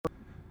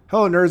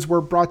Hello, nerds.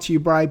 We're brought to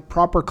you by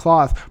Proper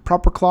Cloth.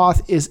 Proper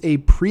Cloth is a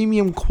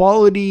premium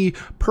quality,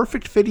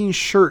 perfect fitting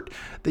shirt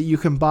that you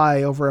can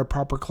buy over at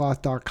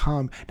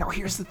propercloth.com. Now,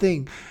 here's the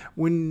thing.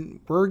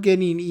 When we're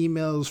getting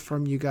emails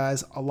from you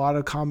guys, a lot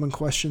of common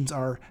questions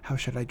are, how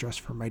should I dress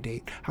for my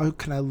date? How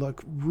can I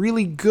look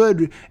really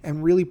good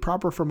and really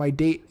proper for my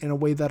date in a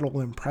way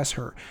that'll impress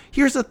her?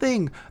 Here's the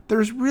thing.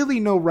 There's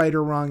really no right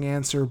or wrong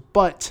answer,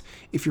 but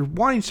if you're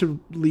wanting to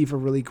leave a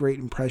really great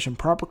impression,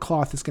 Proper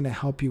Cloth is going to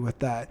help you with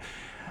that.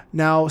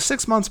 Now,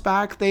 6 months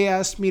back, they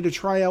asked me to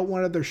try out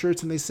one of their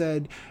shirts, and they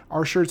said,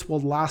 our shirts will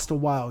last a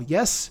while.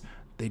 Yes,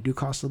 they do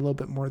cost a little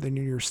bit more than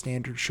your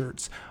standard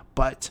shirts,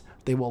 but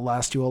they will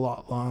last you a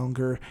lot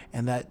longer,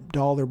 and that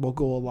dollar will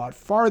go a lot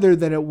farther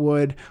than it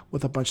would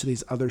with a bunch of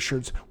these other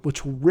shirts,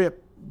 which will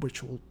rip,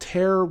 which will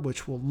tear,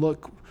 which will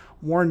look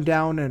worn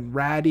down and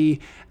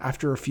ratty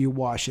after a few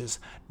washes.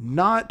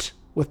 Not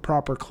with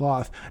Proper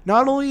Cloth.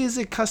 Not only is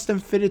it custom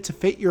fitted to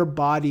fit your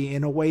body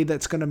in a way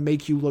that's going to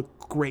make you look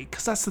great,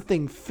 because that's the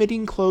thing,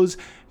 fitting clothes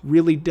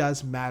really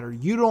does matter.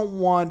 You don't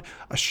want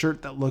a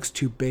shirt that looks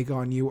too big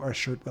on you or a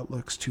shirt that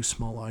looks too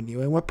small on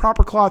you. And with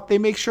Proper Cloth, they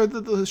make sure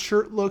that the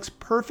shirt looks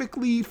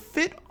perfectly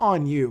fit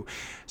on you,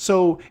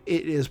 so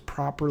it is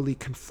properly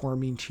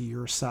conforming to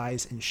your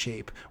size and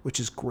shape, which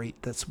is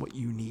great. That's what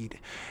you need.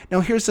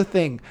 Now, here's the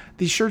thing.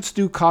 These shirts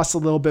do cost a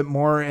little bit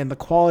more, and the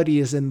quality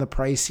is in the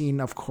pricing,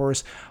 of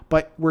course,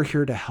 but we're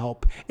here to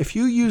help. If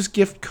you use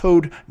gift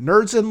code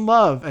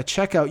NERDSINLOVE at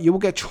checkout, you will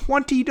get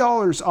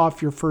 $20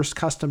 off your first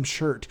custom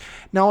shirt.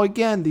 Now,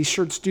 again, these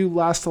shirts do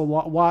last a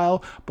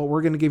while, but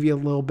we're going to give you a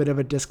little bit of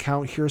a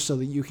discount here so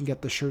that you can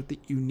get the shirt that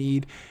you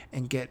need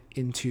and get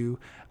into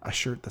a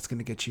shirt that's going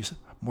to get you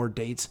more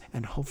dates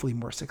and hopefully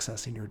more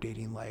success in your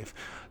dating life.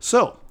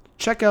 So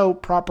check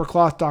out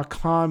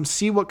propercloth.com,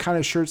 see what kind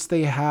of shirts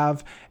they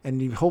have,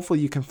 and hopefully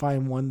you can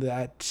find one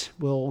that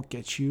will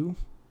get you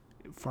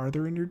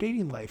farther in your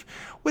dating life.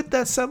 With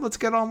that said, let's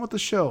get on with the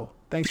show.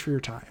 Thanks for your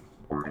time.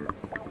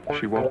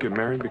 She won't get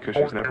married because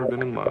she's never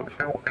been in love.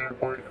 I think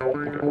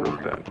I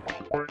wrote that.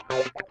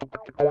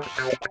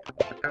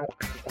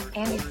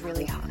 Andy's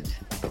really hot.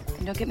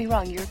 And don't get me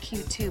wrong, you're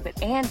cute too,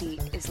 but Andy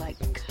is like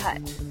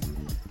cut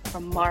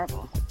from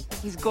marble.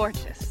 He's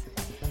gorgeous.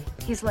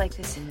 He's like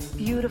this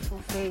beautiful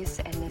face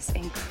and this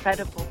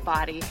incredible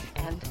body,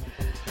 and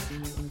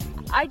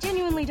I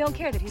genuinely don't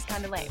care that he's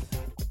kind of lame.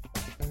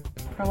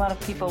 For a lot of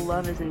people,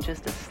 love isn't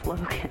just a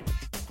slogan.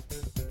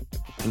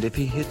 And if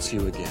he hits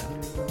you again,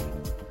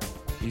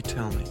 you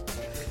tell me.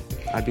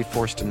 I'd be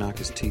forced to knock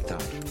his teeth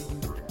out.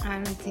 I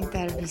don't think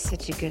that would be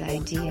such a good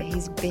idea.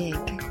 He's big.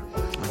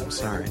 I'm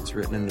sorry, it's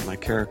written into my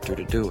character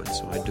to do it,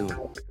 so I do it.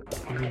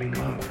 What do you mean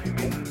love? You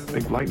mean a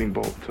big lightning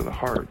bolt to the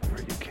heart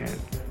where you can't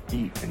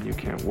eat and you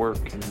can't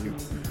work and you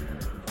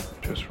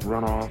just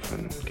run off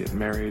and get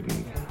married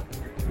and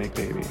make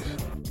babies.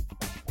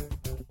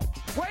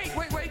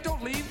 Wait,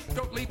 don't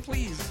leave,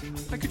 please.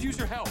 I could use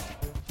your help.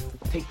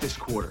 Take this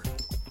quarter.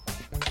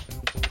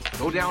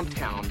 Go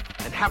downtown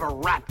and have a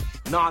rat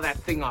gnaw that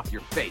thing off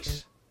your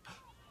face.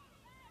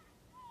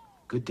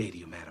 Good day to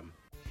you, madam.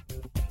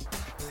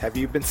 Have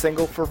you been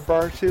single for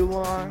far too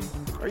long?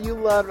 Are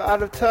you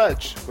out of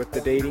touch with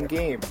the dating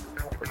game?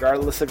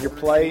 Regardless of your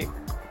plight,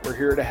 we're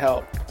here to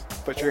help.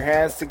 Put your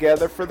hands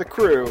together for the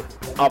crew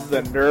of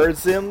the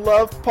Nerds in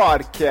Love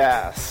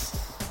podcast.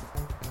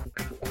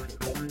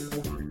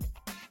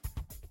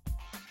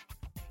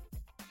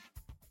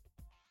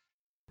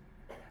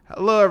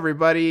 Hello,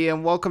 everybody,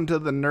 and welcome to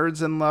the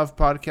Nerds in Love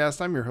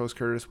podcast. I'm your host,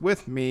 Curtis.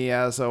 With me,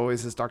 as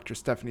always, is Dr.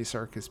 Stephanie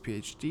Sarkis,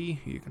 PhD,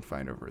 who you can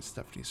find over at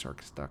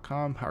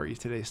stephaniesarkis.com. How are you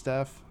today,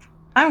 Steph?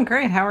 I'm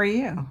great. How are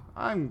you?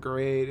 I'm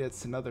great.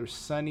 It's another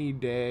sunny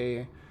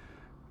day.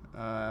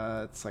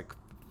 It's like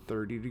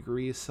 30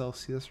 degrees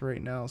Celsius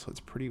right now, so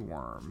it's pretty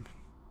warm.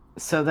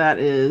 So that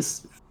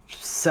is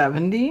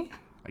 70?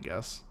 I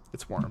guess.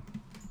 It's warm.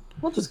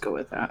 We'll just go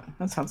with that.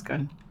 That sounds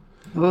good.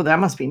 Oh, that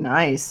must be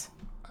nice.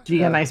 Do you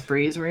get a nice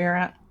breeze where you're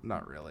at?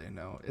 Not really,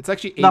 no. It's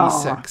actually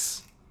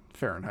 86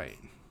 Fahrenheit.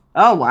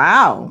 Oh,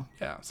 wow.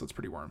 Yeah, so it's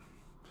pretty warm.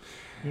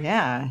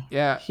 Yeah.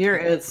 Yeah. Here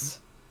it's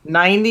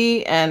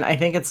 90, and I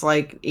think it's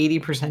like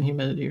 80%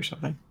 humidity or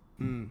something.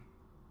 Mm.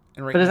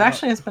 And right but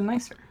now, it's been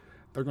nicer.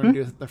 They're going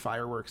to do the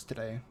fireworks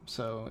today,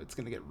 so it's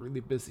going to get really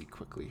busy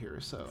quickly here.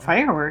 So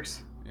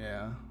Fireworks?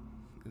 Yeah.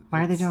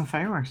 Why are they doing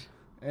fireworks?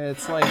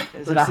 It's like...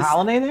 Is it a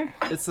holiday there?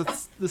 It's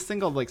this thing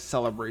called, like,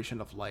 Celebration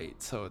of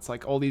Light. So it's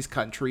like all these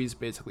countries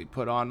basically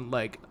put on,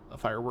 like, a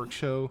fireworks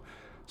show.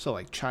 So,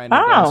 like,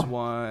 China does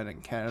one,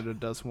 and Canada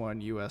does one,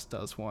 U.S.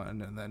 does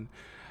one, and then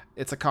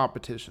it's a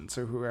competition.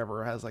 So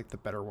whoever has, like, the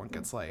better one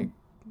gets, like,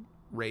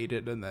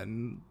 rated, and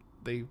then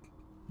they,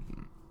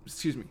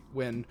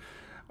 win.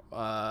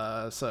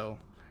 So,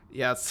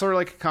 yeah, it's sort of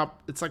like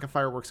it's like a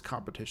fireworks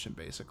competition,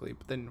 basically.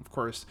 But then, of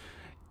course,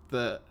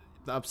 the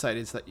upside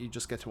is that you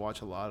just get to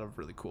watch a lot of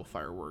really cool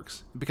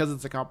fireworks. Because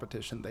it's a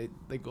competition,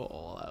 they go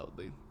all out.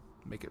 They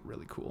make it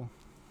really cool.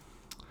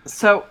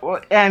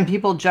 So, and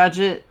people judge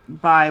it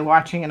by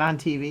watching it on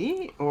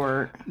TV,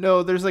 or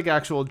No, there's like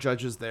actual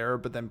judges there,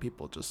 but then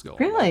people just go and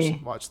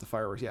Really? watch the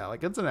fireworks. Yeah,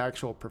 like it's an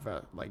actual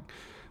like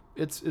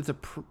it's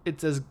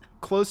as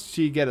close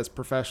to you get as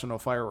professional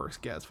fireworks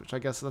gets, which I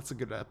guess that's a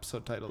good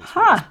episode title. This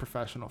week, is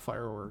professional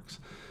fireworks.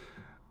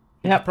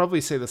 Yeah,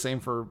 probably say the same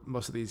for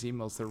most of these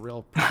emails. They're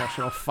real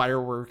professional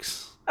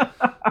fireworks.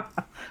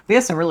 we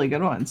have some really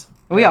good ones.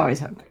 We always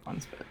have good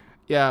ones, but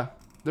Yeah,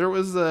 there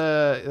was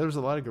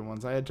a lot of good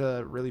ones. I had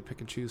to really pick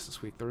and choose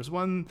this week. There was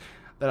one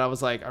that I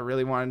was like I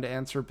really wanted to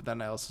answer, but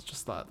then I also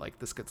just thought like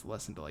this gets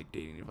less into like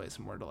dating advice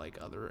and more to like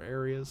other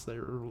areas that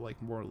are like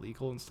more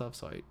legal and stuff,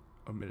 so I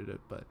omitted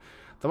it. But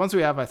the ones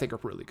we have I think are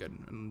really good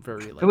and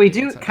very like. we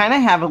do kind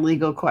of have a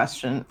legal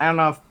question. I don't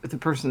know if the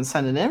person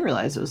sent it in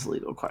realized it was a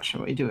legal question,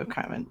 but we do have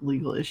kind of a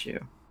legal issue.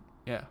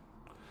 Yeah.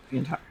 We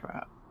can talk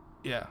about.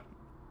 Yeah.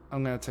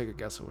 I'm gonna take a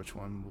guess at which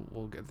one.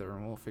 We'll get there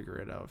and we'll figure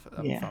it out. If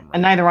I'm right.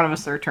 And neither one of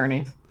us are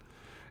attorneys.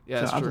 Yeah,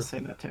 so that's I'll true. just say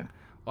that too.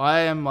 Well,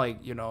 I am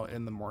like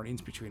in the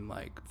mornings between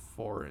like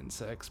 4 and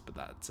 6, but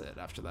that's it.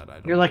 After that, I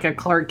don't. You're like a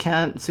Clark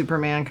Kent,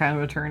 Superman kind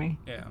of attorney.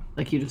 Yeah.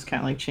 Like you just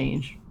kind of like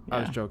change. I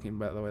was joking,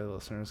 by the way,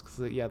 listeners, because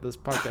this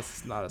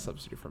podcast is not a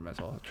substitute for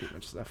mental health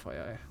treatment. Just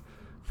FYI.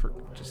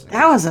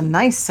 That was a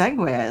nice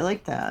segue. I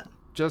like that.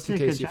 Just in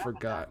case you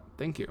forgot.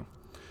 Thank you.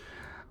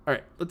 All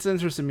right, let's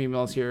answer some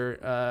emails here.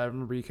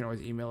 Remember, you can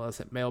always email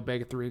us at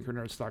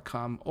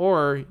mailbag@threeanchornerds.com,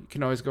 or you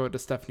can always go to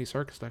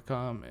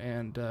stephaniesarkis.com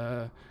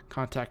and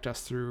contact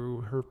us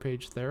through her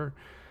page there.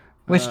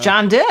 Which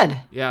John did.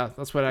 Yeah,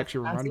 that's what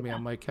actually reminded me.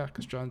 I'm like, yeah,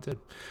 because John did.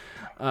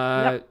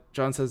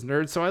 John says,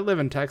 nerd. So I live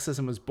in Texas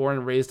and was born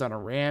and raised on a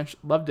ranch.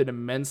 Loved it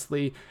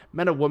immensely.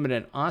 Met a woman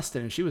in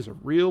Austin, and she was a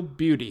real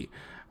beauty.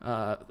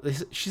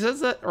 She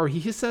says that, or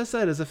he says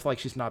that as if like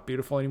she's not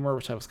beautiful anymore,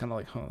 which I was kind of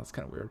like, oh, that's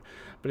kind of weird.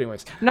 But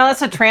anyways, no,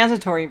 that's a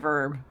transitory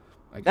verb.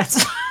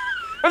 That's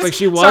like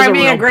she was. Sorry, I'm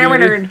being a grammar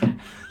nerd.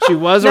 She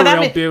was a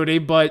real beauty,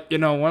 but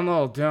went a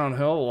little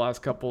downhill the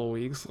last couple of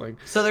weeks. Like,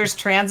 so there's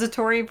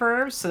transitory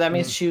verbs, so that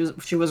means she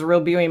was a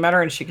real beauty. Met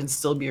her, and she can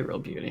still be a real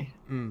beauty.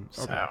 Okay.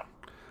 So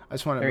I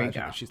just want to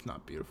imagine that she's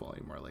not beautiful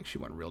anymore. Like she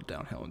went real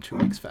downhill in 2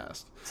 weeks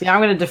fast. See, I'm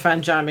going to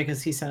defend John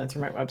because he sent it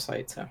through my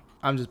website. So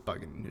I'm just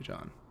bugging you,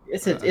 John.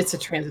 It's a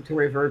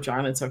transitory verb,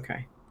 John. It's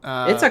okay.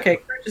 It's okay.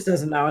 Kurt just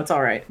doesn't know. It's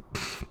all right.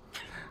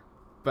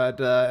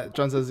 But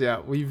John says,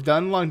 yeah, we've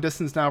done long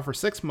distance now for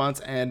 6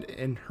 months, and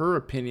in her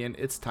opinion,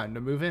 it's time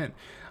to move in.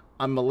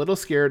 I'm a little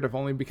scared of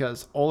only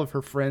because all of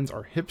her friends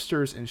are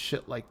hipsters and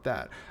shit like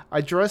that.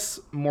 I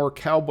dress more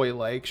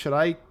cowboy-like. Should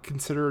I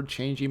consider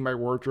changing my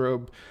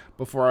wardrobe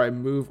before I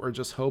move, or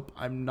just hope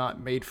I'm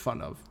not made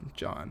fun of,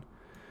 John?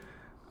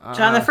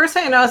 John, the first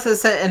thing I noticed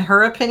is that in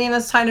her opinion,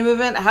 it's time to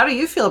move in. How do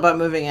you feel about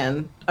moving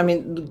in? I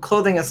mean,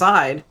 clothing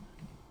aside,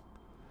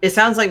 it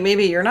sounds like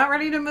maybe you're not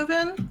ready to move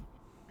in.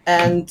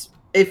 And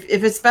if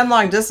it's been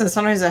long distance,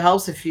 sometimes it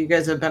helps if you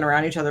guys have been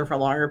around each other for a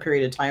longer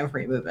period of time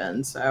before you move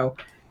in. So,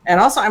 and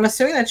also I'm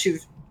assuming that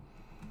you've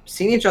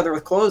seen each other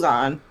with clothes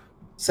on.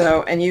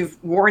 So, and you've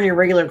worn your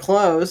regular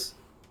clothes.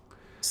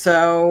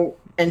 So,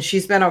 and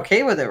she's been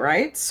okay with it,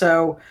 right?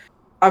 So,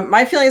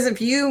 my feeling is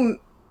if you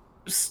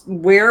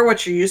wear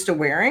what you're used to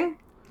wearing,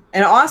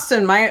 and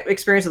Austin, my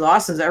experience with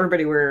Austin is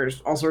everybody wears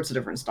all sorts of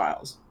different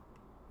styles.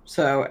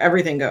 So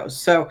everything goes.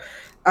 So,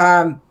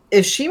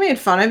 if she made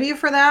fun of you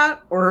for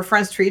that, or her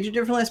friends treat you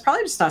differently, it's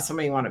probably just not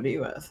somebody you want to be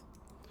with.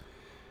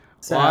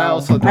 So well,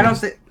 go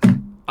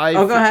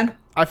ahead.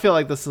 I feel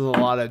like this is a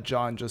lot of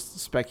John just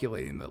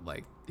speculating that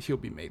like he'll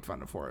be made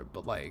fun of for it,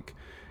 but like,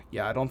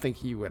 yeah, I don't think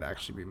he would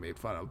actually be made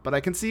fun of. But I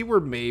can see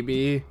where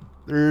maybe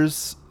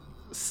there's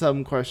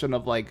some question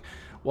of like,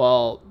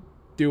 well,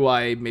 do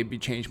I maybe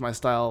change my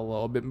style a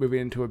little bit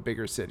moving into a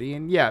bigger city?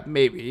 And yeah,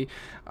 maybe.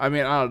 I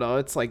mean, I don't know.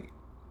 It's like,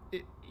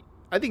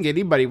 I think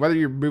anybody, whether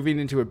you're moving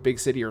into a big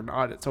city or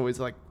not, it's always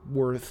like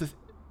worth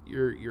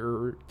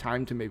your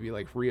time to maybe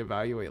like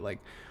reevaluate like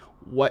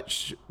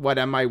what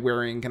am I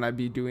wearing? Can I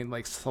be doing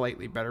like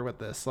slightly better with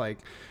this? Like,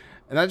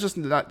 and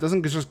that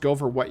doesn't just go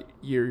for what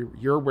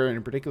you're wearing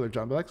in particular,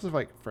 John, but that's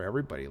like for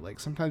everybody. Like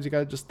sometimes you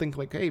gotta just think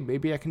like, hey,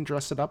 maybe I can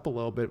dress it up a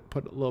little bit,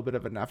 put a little bit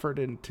of an effort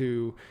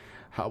into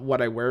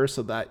what I wear,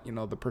 so that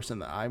the person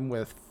that I'm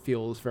with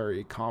feels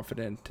very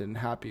confident and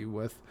happy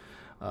with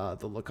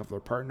the look of their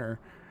partner.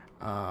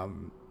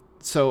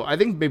 So I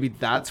think maybe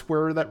that's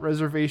where that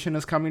reservation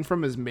is coming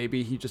from, is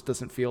maybe he just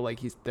doesn't feel like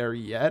he's there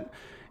yet.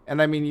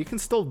 And I mean, you can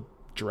still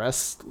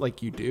dress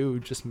like you do,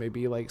 just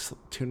maybe like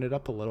tune it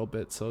up a little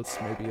bit so it's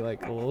maybe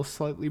like a little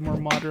slightly more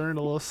modern,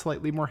 a little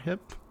slightly more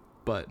hip.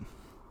 But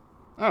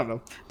I don't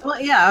know.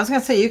 Well, yeah, I was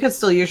gonna say you could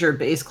still use your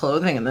base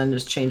clothing and then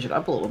just change it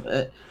up a little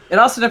bit. It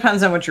also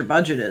depends on what your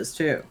budget is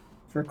too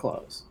for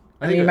clothes.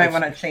 I think you might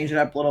want to change it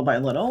up little by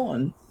little.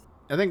 And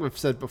I think we've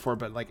said before,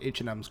 but like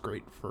H&M's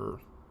great for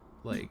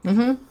like,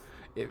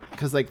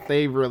 because like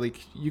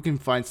you can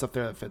find stuff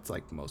there that fits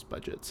like most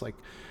budgets. Like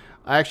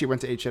I actually went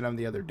to H&M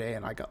the other day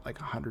and I got like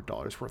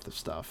 $100 worth of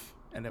stuff,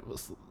 and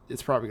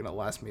it's probably gonna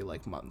last me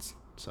like months.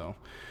 So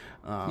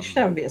you should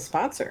have them be a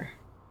sponsor.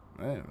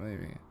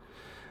 Maybe.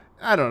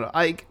 I don't know.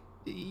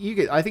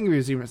 I think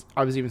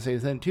I was even saying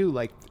then too.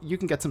 Like you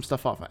can get some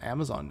stuff off of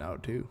Amazon now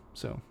too.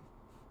 So.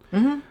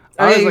 Mm-hmm.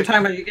 Oh yeah, you're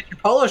talking about you get your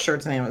polo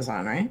shirts on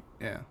Amazon, right?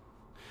 Yeah.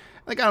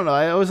 Like I don't know.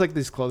 I always like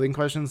these clothing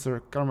questions. They're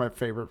kind of my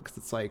favorite because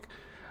it's like,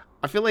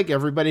 I feel like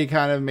everybody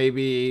kind of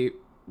maybe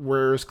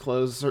wears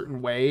clothes a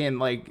certain way, and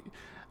like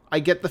I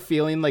get the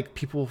feeling like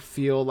people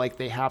feel like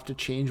they have to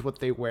change what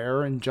they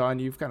wear. And John,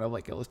 you've kind of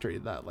like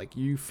illustrated that. Like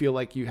you feel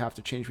like you have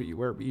to change what you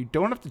wear, but you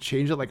don't have to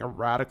change it like a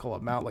radical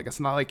amount. Like it's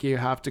not like you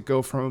have to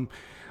go from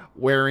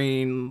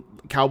wearing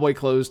cowboy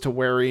clothes to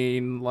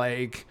wearing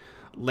like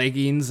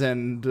leggings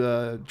and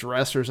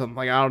dress or something.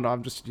 Like I don't know,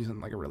 I'm just using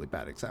like a really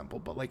bad example,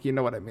 but like you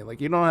know what I mean.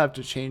 Like you don't have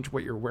to change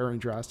what you're wearing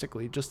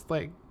drastically, just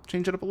like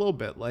change it up a little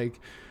bit. Like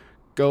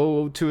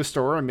go to a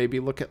store and maybe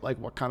look at like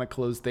what kind of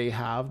clothes they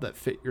have that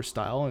fit your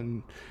style,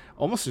 and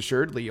almost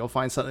assuredly you'll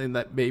find something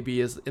that maybe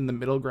is in the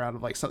middle ground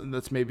of like something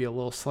that's maybe a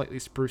little slightly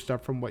spruced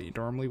up from what you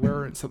normally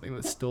wear and something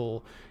that's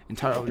still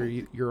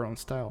entirely your own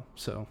style.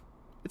 So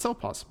it's all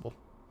possible.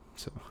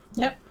 So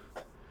yep.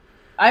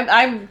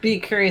 I'd be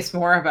curious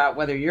more about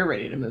whether you're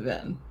ready to move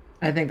in.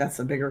 I think that's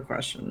the bigger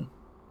question.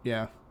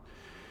 Yeah.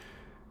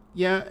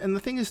 Yeah, and the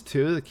thing is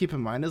too to keep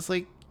in mind is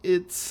like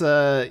it's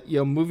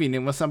moving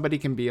in with somebody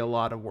can be a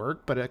lot of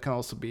work, but it can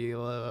also be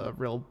a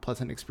real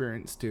pleasant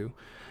experience too.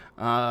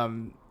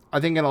 I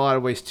think in a lot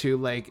of ways too,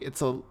 like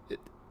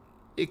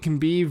it can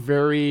be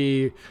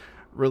very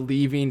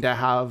relieving to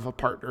have a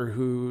partner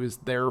who is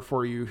there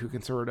for you, who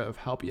can sort of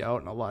help you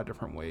out in a lot of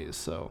different ways.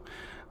 So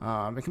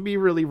it can be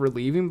really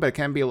relieving, but it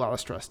can be a lot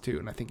of stress too.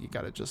 And I think you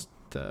got to just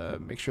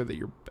make sure that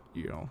you're,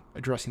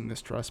 addressing the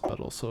stress, but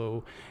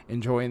also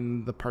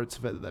enjoying the parts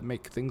of it that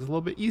make things a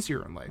little bit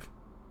easier in life.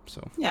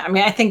 So yeah, I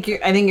mean, I think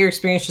your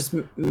experience just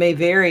may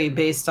vary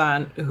based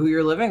on who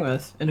you're living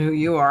with and who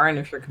you are, and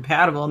if you're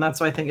compatible. And that's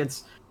why I think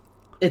it's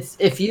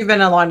if you've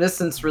been in a long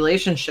distance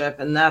relationship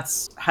and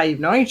that's how you've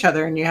known each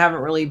other, and you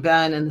haven't really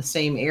been in the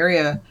same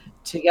area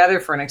together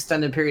for an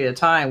extended period of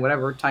time,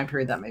 whatever time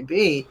period that may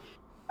be,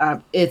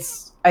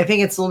 I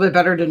think it's a little bit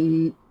better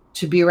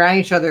to be around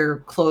each other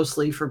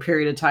closely for a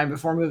period of time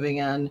before moving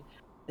in,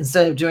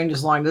 instead of doing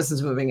just long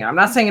distance moving in. I'm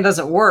not saying it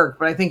doesn't work,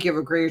 but I think you have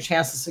a greater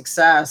chance of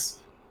success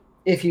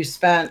if you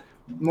spent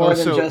more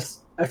than just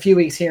a few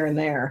weeks here and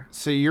there.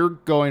 So you're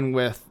going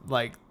with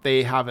like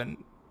they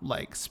haven't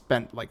like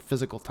spent like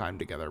physical time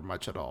together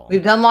much at all.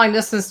 We've done long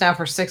distance now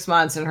for 6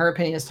 months. In her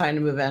opinion, it's time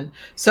to move in.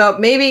 So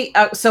maybe,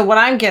 so what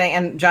I'm getting,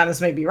 and John, this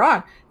may be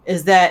wrong,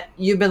 is that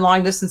you've been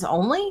long distance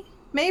only,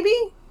 maybe?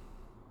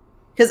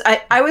 Because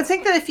I would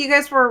think that if you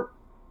guys were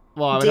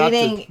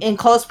dating in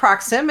close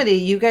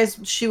proximity,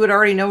 she would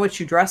already know what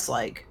you dress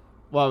like.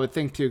 Well, I would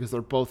think too, because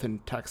they're both in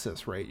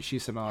Texas, right?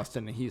 She's in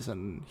Austin, and he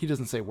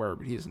doesn't say where,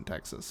 but he's in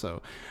Texas.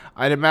 So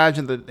I'd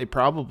imagine that they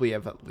probably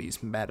have at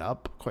least met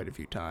up quite a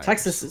few times.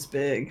 Texas is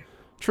big.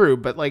 True,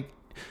 but like,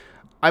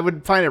 I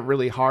would find it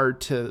really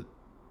hard to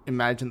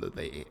imagine that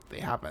they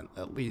haven't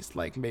at least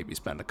like maybe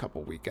spent a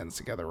couple weekends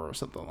together or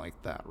something like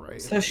that,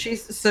 right?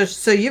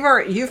 So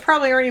you've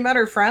probably already met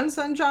her friends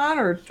then, John,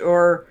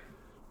 or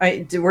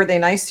were they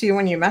nice to you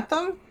when you met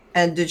them?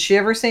 And did she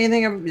ever say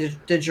anything?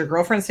 Did your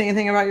girlfriend say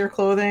anything about your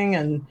clothing?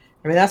 And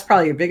I mean, that's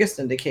probably your biggest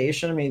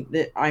indication. I mean,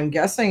 I'm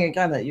guessing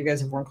again that you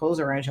guys have worn clothes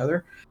around each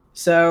other.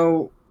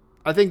 So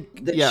I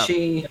think did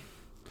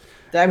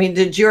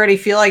you already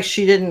feel like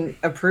she didn't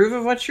approve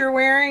of what you're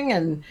wearing?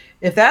 And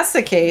if that's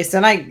the case,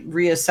 then I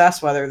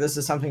reassess whether this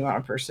is something you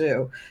want to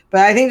pursue. But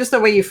I think just the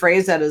way you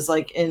phrase that is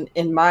like in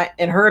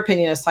her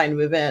opinion, it's time to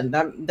move in.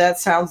 That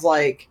sounds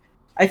like,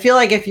 I feel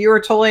like if you were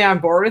totally on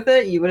board with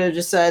it, you would have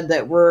just said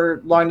that we're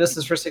long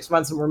distance for 6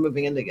 months and we're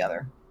moving in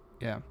together.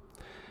 Yeah.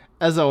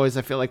 As always,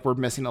 I feel like we're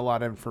missing a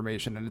lot of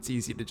information, and it's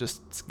easy to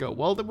just go,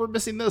 well, then we're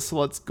missing this, so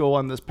let's go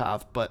on this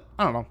path. But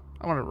I don't know.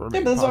 I want to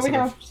remain but that's positive.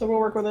 what we have, so we'll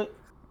work with it.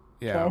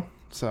 Yeah.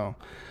 So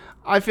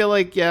I feel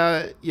like,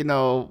 like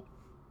in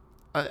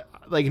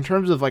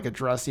terms of like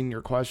addressing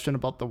your question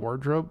about the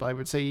wardrobe, I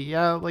would say,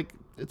 like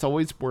it's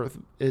always worth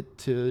it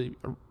to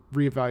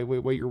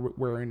reevaluate what you're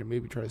wearing and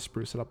maybe try to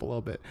spruce it up a little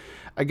bit.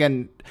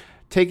 Again,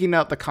 taking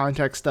out the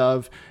context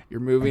of you're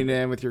moving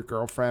in with your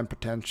girlfriend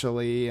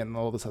potentially and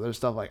all this other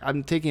stuff, like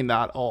I'm taking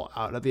that all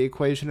out of the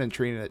equation and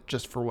treating it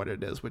just for what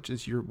it is, which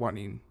is you're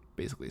wanting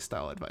basically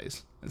style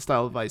advice. And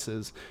style advice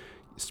is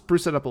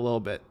spruce it up a little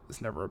bit. It's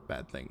never a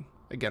bad thing.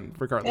 Again,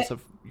 regardless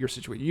of your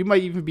situation. You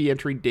might even be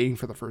entering dating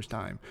for the first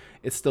time.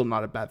 It's still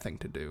not a bad thing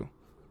to do.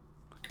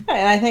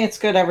 And I think it's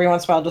good every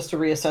once in a while just to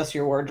reassess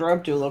your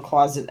wardrobe, do a little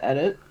closet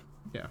edit.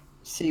 Yeah.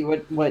 See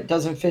what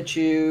doesn't fit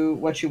you,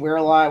 what you wear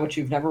a lot, what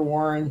you've never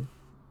worn,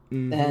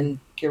 and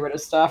get rid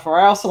of stuff. Or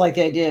I also like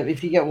the idea of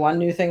if you get one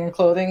new thing in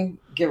clothing,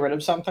 get rid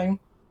of something.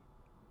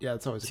 Yeah,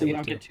 it's always so you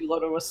don't get too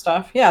loaded with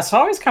stuff. Yeah, so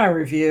always kind of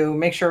review,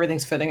 make sure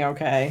everything's fitting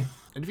okay.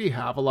 And if you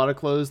have a lot of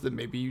clothes that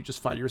maybe you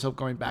just find yourself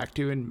going back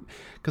to, and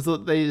because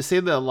they say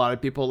that a lot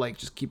of people like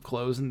just keep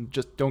clothes and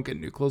just don't get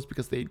new clothes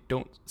because they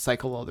don't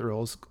cycle all their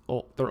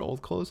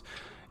old clothes.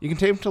 You can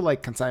take them to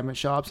like consignment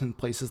shops and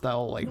places that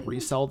will like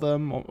resell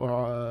them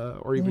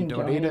or even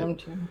donate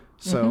it.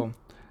 So,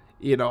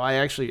 I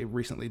actually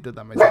recently did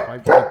that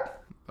myself.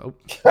 Oh.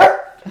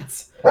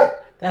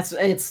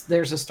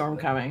 There's a storm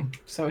coming,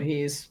 so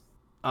he's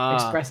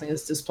expressing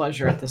his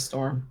displeasure at the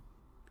storm.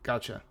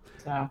 Gotcha.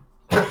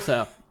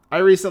 So I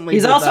recently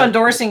he's did also that.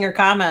 endorsing your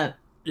comment.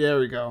 Yeah, there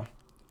we go.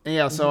 And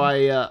yeah, so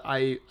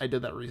I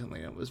did that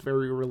recently, and it was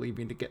very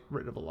relieving to get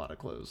rid of a lot of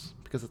clothes,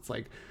 because it's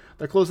like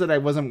the clothes that I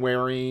wasn't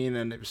wearing,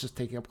 and it was just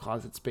taking up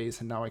closet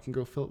space, and now I can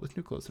go fill it with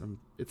new clothes, and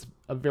it's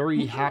a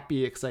very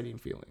happy, exciting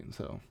feeling.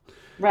 So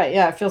Right,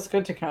 yeah, it feels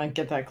good to kind of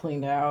get that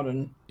cleaned out,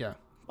 and yeah,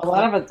 a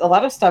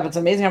lot of stuff. It's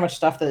amazing how much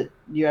stuff that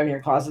you have in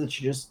your closet that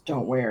you just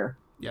don't wear.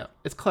 Yeah,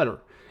 it's clutter,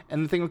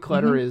 and the thing with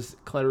clutter is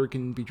clutter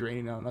can be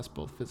draining on us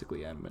both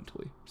physically and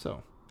mentally.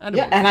 So. And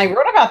I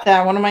wrote about that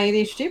in one of my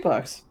ADHD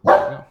books.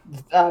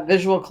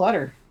 Visual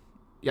clutter.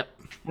 Yep.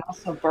 And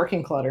also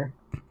barking clutter.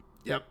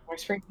 Yep. I'm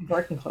experiencing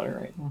barking clutter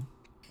right now.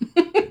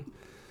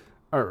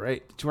 All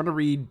right. Do you want to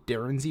read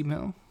Darren's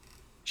email?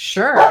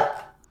 Sure.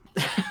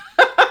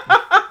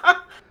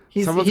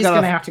 he's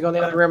gonna have to go in the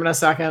other room in a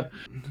second.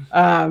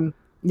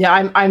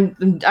 Yeah,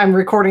 I'm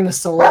recording the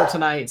solo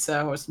tonight,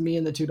 so it's me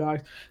and the two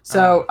dogs.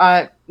 So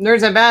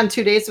nerds, I've been on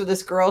 2 dates with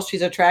this girl.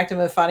 She's attractive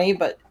and funny,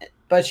 but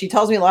she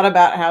tells me a lot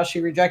about how she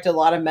rejected a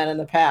lot of men in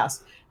the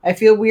past. I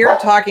feel weird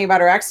talking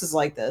about her exes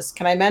like this.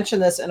 Can I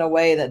mention this in a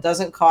way that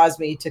doesn't cause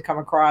me to come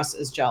across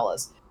as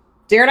jealous?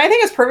 Darren, I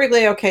think it's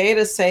perfectly okay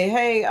to say,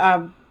 hey,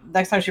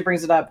 next time she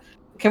brings it up,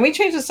 can we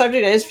change the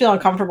subject? I just feel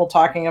uncomfortable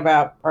talking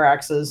about our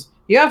exes.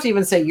 You don't have to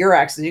even say your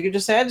exes. You could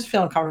just say, I just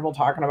feel uncomfortable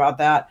talking about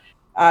that.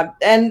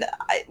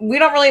 We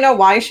don't really know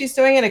why she's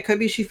doing it. It could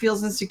be she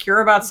feels insecure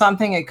about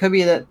something. It could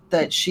be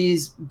that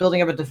she's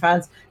building up a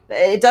defense.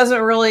 It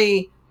doesn't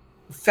really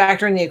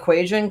factor in the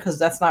equation, because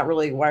that's not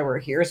really why we're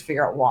here, is to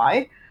figure out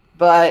why.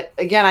 But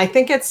again, I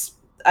think it's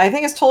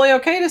totally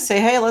okay to say,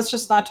 hey, let's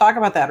just not talk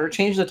about that, or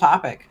change the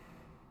topic.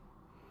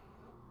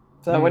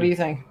 So what do you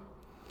think?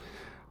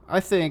 I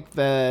think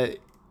that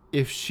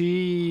if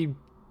she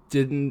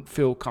didn't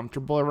feel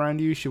comfortable around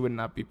you, she would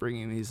not be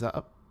bringing these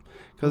up.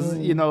 Because,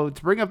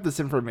 to bring up this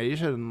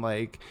information,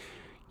 like,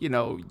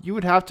 you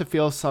would have to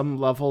feel some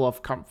level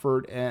of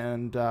comfort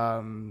and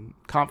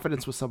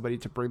confidence with somebody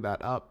to bring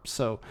that up.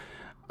 So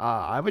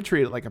I would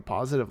treat it like a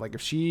positive. Like,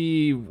 if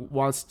she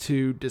wants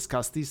to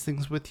discuss these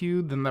things with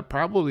you, then that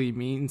probably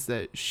means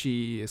that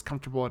she is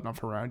comfortable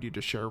enough around you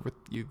to share with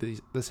you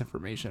this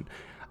information.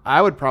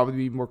 I would probably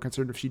be more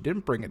concerned if she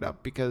didn't bring it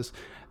up, because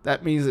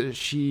that means that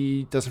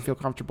she doesn't feel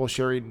comfortable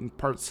sharing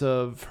parts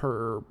of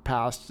her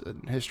past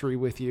and history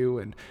with you,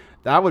 and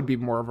that would be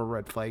more of a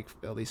red flag,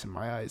 at least in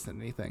my eyes, than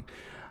anything.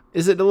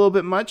 Is it a little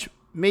bit much?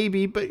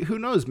 Maybe, but who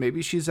knows?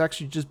 Maybe she's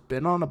actually just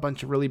been on a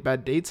bunch of really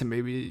bad dates, and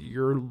maybe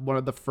you're one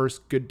of the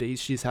first good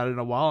dates she's had in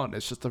a while, and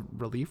it's just a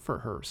relief for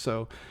her.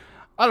 So,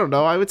 I don't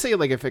know. I would say,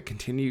 like, if it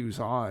continues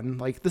on,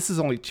 like, this is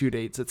only 2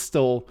 dates. It's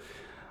still,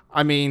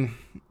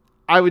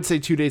 I would say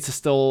 2 dates is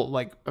still,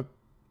 like, a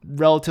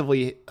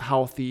relatively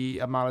healthy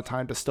amount of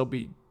time to still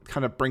be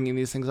kind of bringing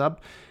these things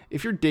up.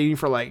 If you're dating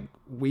for, like,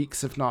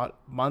 weeks, if not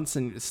months,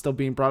 and it's still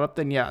being brought up,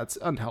 then yeah, it's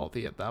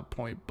unhealthy at that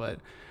point. But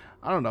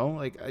I don't know.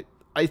 Like,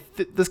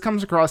 this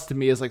comes across to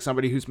me as like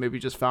somebody who's maybe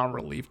just found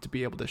relief to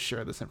be able to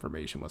share this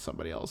information with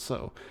somebody else.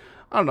 So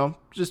I don't know.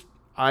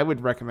 I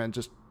would recommend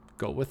just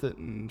go with it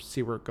and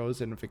see where it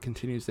goes. And if it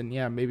continues, then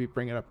yeah, maybe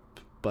bring it up.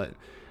 But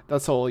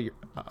that's all,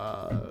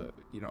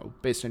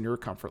 based on your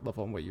comfort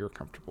level and what you're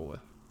comfortable with.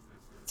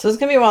 So it's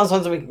going to be one of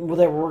those ones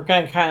that we're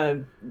going to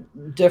kind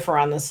of differ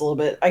on this a little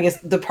bit. I guess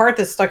the part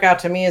that stuck out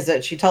to me is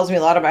that she tells me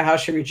a lot about how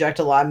she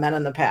rejected a lot of men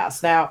in the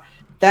past. Now,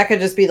 that could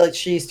just be like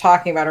she's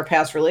talking about her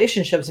past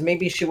relationships, and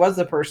maybe she was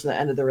the person that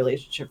ended the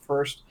relationship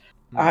first.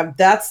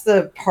 That's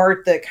the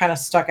part that kind of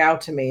stuck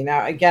out to me.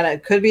 Now, again,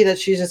 it could be that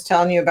she's just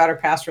telling you about her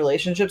past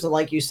relationships, and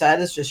like you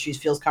said, it's just she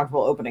feels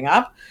comfortable opening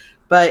up.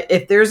 But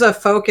if there's a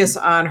focus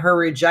on her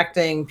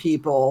rejecting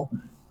people,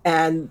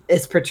 and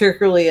it's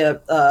particularly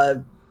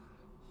a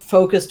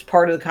focused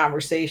part of the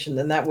conversation,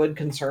 then that would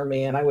concern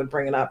me, and I would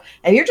bring it up.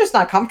 And you're just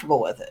not comfortable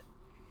with it.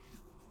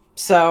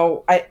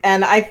 So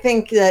I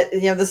think that,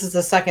 this is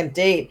the second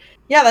date.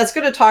 Yeah, that's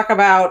good to talk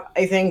about.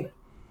 I think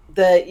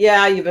that,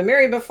 yeah, you've been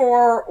married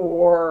before,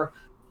 or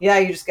yeah,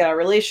 you just got a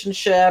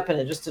relationship and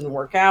it just didn't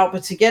work out.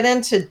 But to get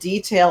into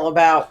detail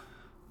about,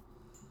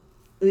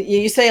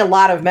 you say a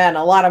lot of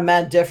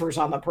men differs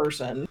on the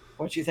person,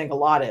 what you think a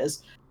lot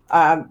is.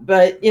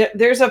 But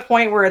there's a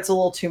point where it's a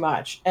little too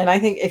much. And I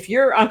think if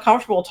you're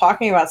uncomfortable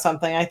talking about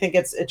something, I think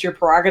it's your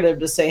prerogative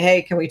to say,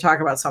 hey, can we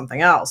talk about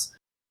something else?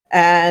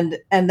 And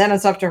then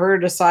it's up to her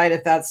to decide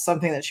if that's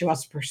something that she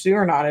wants to pursue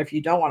or not, if you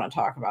don't want to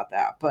talk about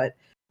that. But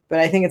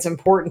I think it's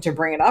important to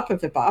bring it up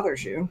if it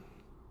bothers you.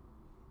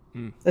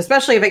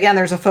 Especially if, again,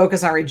 there's a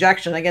focus on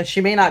rejection. Again, she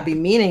may not be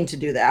meaning to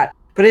do that,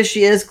 but if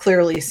she is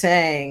clearly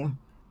saying,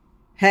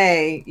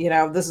 hey,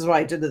 this is what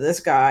I did to this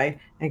guy,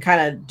 and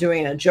kind of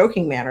doing it in a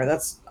joking manner,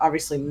 that's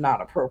obviously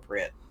not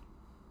appropriate.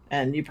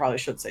 And you probably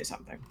should say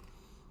something.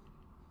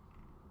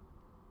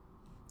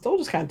 So we'll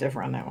just kind of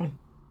differ on that one.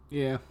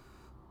 Yeah.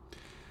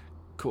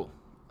 Cool.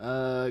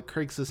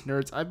 Craig says,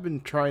 nerds, I've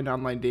been trying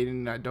online dating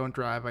and I don't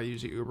drive. I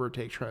usually Uber or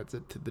take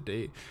transit to the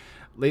date.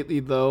 Lately,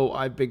 though,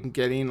 I've been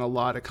getting a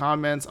lot of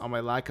comments on my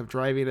lack of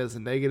driving as a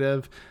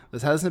negative.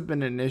 This hasn't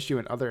been an issue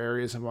in other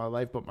areas of my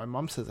life, but my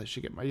mom says I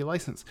should get my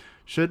license.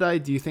 Should I?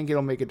 Do you think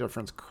it'll make a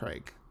difference,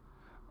 Craig?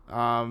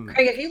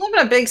 Craig, if you live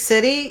in a big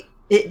city,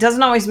 it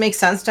doesn't always make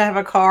sense to have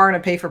a car and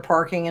to pay for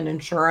parking and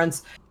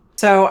insurance.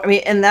 So, I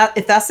mean,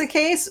 if that's the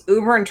case,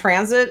 Uber and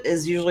transit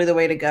is usually the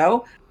way to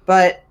go.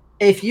 But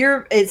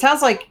it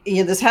sounds like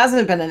this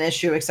hasn't been an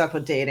issue except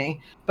with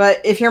dating. But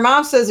if your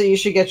mom says that you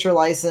should get your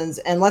license,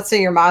 and let's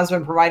say your mom's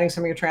been providing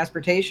some of your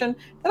transportation,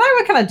 then I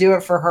would kind of do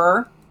it for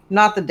her,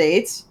 not the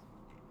dates.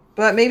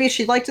 But maybe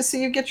she'd like to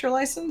see you get your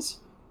license.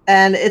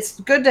 And it's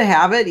good to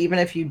have it, even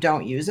if you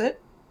don't use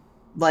it.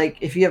 Like,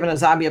 if you have a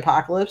zombie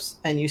apocalypse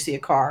and you see a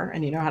car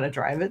and you know how to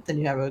drive it, then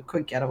you have a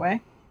quick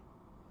getaway.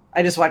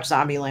 I just watched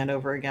Zombieland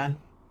over again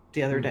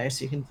the other day,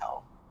 so you can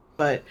tell.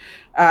 But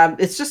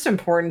it's just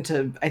important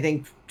to, I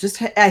think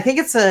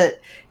it's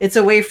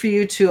a way for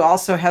you to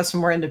also have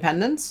some more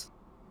independence,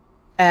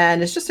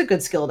 and it's just a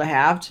good skill to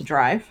have to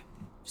drive.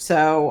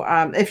 So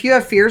if you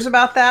have fears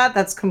about that,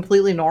 that's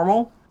completely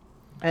normal,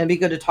 and it'd be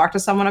good to talk to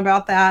someone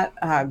about that.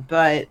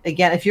 But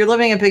again, if you're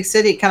living in a big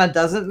city, it kind of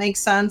doesn't make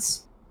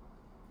sense.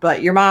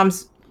 But your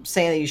mom's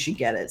saying that you should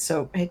get it,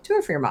 so hey, do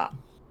it for your mom.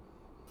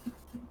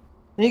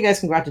 Then you guys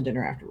can go out to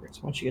dinner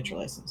afterwards once you get your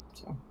license.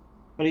 So,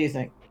 what do you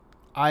think?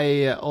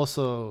 I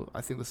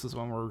think this is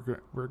one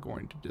we're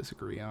going to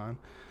disagree on.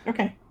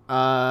 Okay.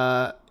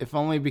 If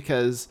only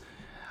because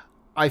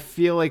I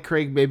feel like,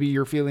 Craig, maybe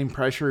you're feeling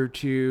pressure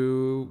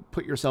to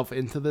put yourself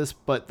into this,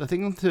 but the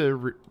thing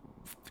to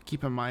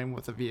keep in mind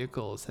with a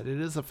vehicle is that it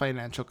is a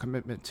financial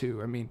commitment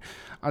too. I mean,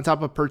 on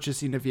top of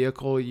purchasing a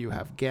vehicle, you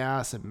have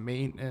gas and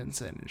maintenance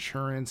and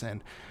insurance,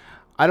 and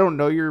I don't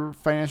know your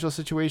financial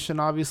situation,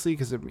 obviously,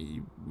 because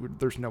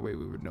there's no way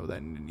we would know that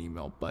in an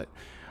email, but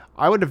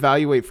I would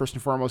evaluate first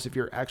and foremost if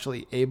you're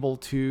actually able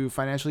to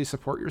financially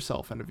support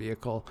yourself in a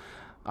vehicle.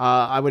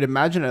 I would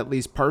imagine at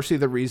least partially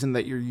the reason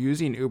that you're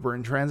using Uber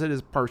and transit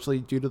is partially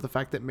due to the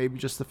fact that maybe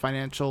just the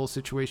financial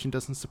situation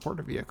doesn't support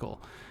a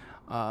vehicle.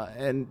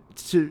 And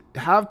to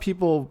have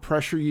people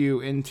pressure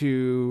you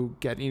into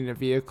getting a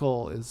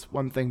vehicle is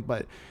one thing,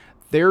 but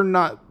they're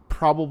not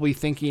probably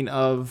thinking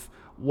of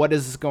what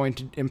is this going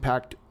to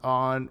impact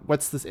on,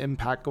 what's this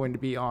impact going to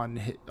be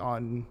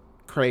on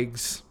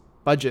Craig's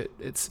budget.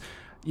 It's,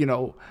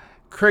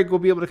 Craig will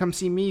be able to come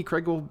see me.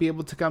 Craig will be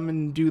able to come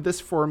and do this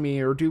for me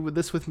or do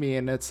this with me.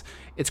 And it's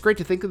great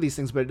to think of these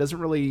things, but it doesn't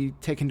really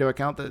take into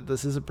account that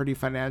this is a pretty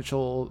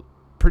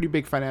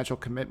big financial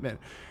commitment.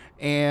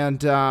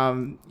 And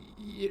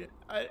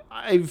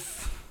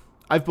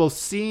I've both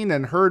seen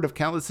and heard of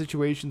countless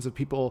situations of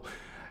people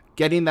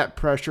getting that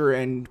pressure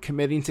and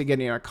committing to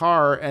getting a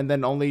car, and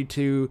then only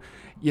to,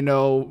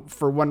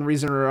 for one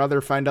reason or another,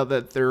 find out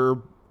that their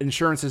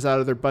insurance is out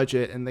of their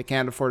budget and they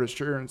can't afford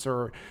insurance,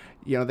 or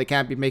they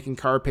can't be making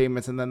car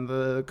payments, and then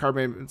the car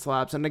payments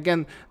lapse. And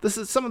again,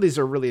 some of these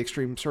are really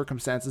extreme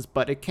circumstances,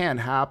 but it can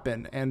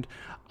happen. And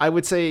I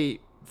would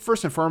say,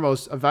 first and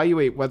foremost,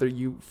 evaluate whether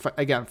you,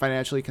 again,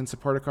 financially can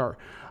support a car.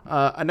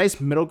 A nice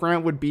middle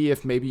ground would be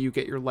if maybe you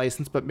get your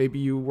license, but maybe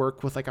you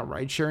work with like a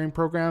ride sharing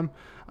program.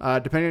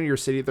 Depending on your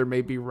city, there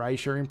may be ride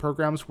sharing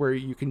programs where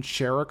you can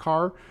share a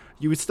car.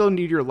 You would still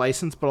need your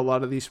license, but a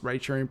lot of these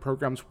ride sharing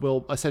programs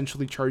will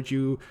essentially charge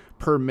you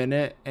per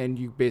minute, and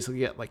you basically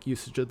get like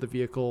usage of the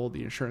vehicle,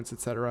 the insurance,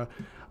 etc.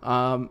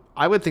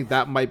 I would think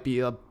that might be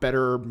a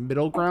better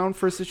middle ground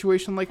for a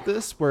situation like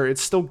this, where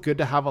it's still good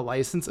to have a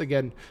license.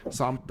 Again,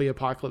 zombie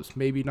apocalypse,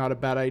 maybe not a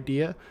bad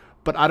idea,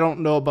 but I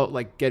don't know about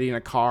like getting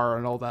a car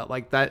and all that.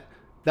 Like that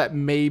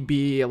may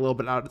be a little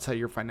bit outside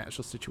your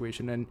financial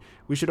situation, and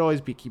we should always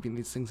be keeping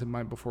these things in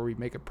mind before we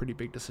make a pretty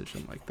big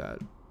decision like that.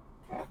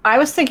 I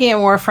was thinking it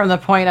more from the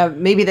point of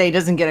maybe that he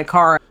doesn't get a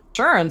car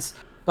insurance,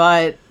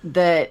 but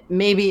that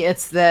maybe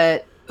it's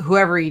that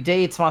whoever he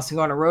dates wants to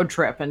go on a road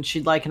trip and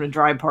she'd like him to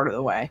drive part of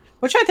the way,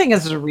 which I think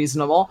is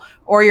reasonable.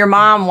 Or your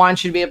mom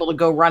wants you to be able to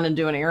go run and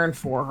do an errand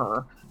for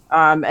her.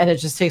 And it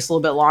just takes a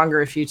little bit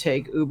longer if you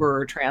take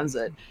Uber or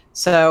transit.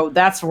 So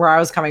that's where I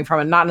was coming from,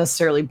 and not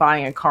necessarily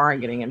buying a car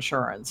and getting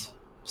insurance.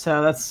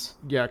 So that's...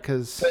 Yeah,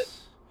 because...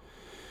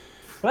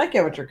 But I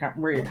get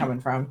where you're coming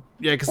from.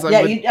 Yeah, because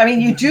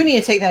you do need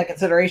to take that into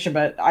consideration,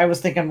 but I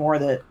was thinking more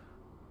that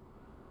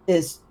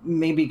is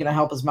maybe going to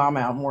help his mom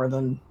out more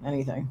than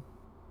anything.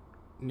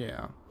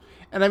 Yeah.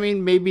 And I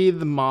mean, maybe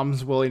the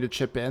mom's willing to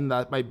chip in.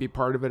 That might be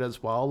part of it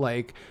as well.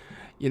 Like,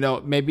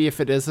 maybe if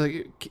it is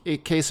a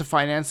case of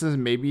finances,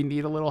 maybe you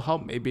need a little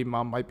help. Maybe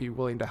mom might be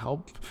willing to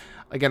help.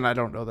 Again, I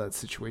don't know that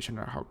situation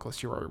or how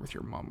close you are with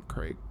your mom,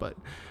 Craig. But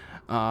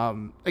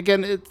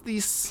again,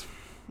 it's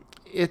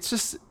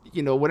just,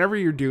 whenever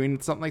you're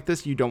doing something like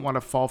this, you don't want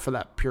to fall for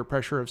that peer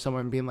pressure of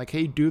someone being like,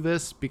 hey, do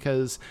this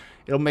because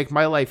it'll make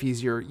my life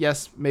easier.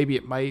 Yes, maybe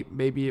it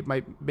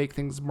might make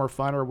things more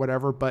fun or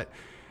whatever, but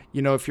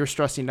you know, if you're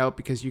stressing out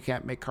because you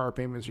can't make car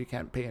payments, you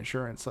can't pay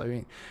insurance. I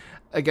mean,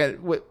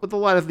 again, with a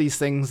lot of these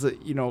things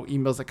that, you know,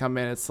 emails that come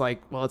in, it's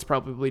like, well, it's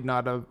probably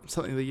not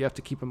something that you have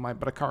to keep in mind,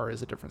 but a car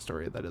is a different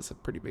story. That is a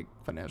pretty big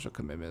financial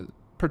commitment,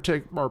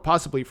 or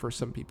possibly for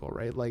some people,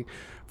 right? Like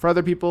for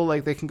other people,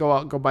 like they can go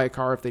out and go buy a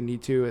car if they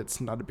need to. It's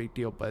not a big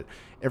deal, but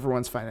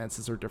everyone's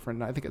finances are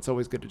different. And I think it's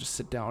always good to just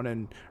sit down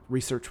and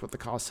research what the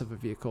cost of a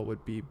vehicle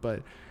would be.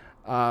 But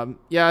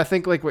yeah, I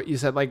think like what you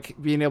said, like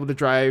being able to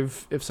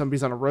drive if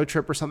somebody's on a road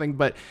trip or something.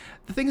 But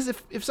the thing is,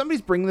 if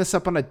somebody's bringing this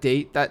up on a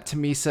date, that to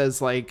me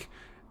says like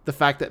the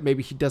fact that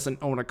maybe he doesn't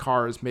own a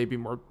car is maybe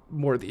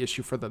more the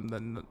issue for them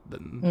than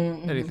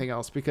anything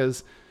else.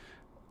 Because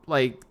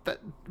like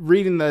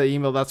reading the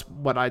email, that's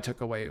what I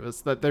took away,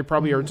 was that they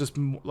probably are just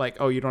like,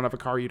 oh, you don't have a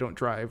car, you don't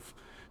drive.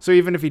 So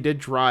even if he did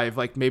drive,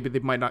 like maybe they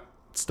might not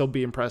still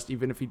be impressed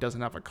even if he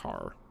doesn't have a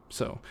car.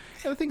 So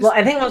I think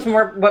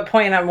what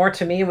pointed out more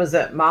to me was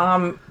that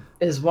mom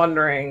is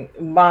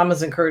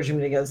encouraging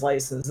me to get his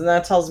license. And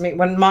that tells me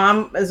when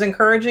mom is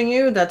encouraging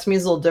you, that to me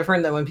is a little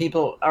different than when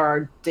people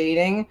are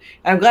dating.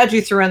 And I'm glad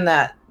you threw in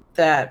that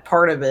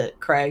part of it,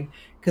 Craig,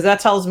 because that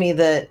tells me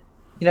that,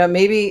 you know,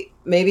 maybe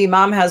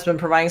mom has been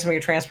providing some of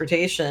your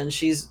transportation.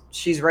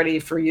 She's ready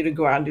for you to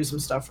go out and do some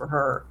stuff for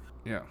her.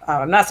 Yeah.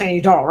 I'm not saying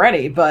you don't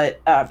already,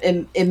 but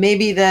it may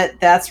be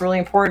that's really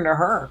important to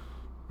her.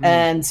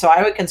 And so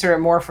I would consider it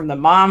more from the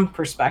mom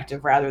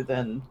perspective rather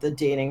than the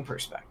dating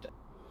perspective.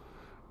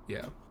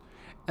 Yeah.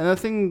 And the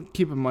thing to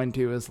keep in mind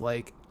too is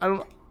like,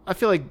 I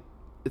feel like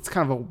it's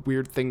kind of a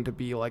weird thing to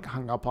be like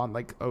hung up on,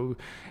 like, oh,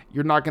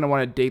 you're not going to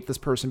want to date this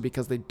person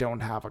because they don't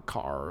have a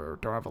car or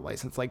don't have a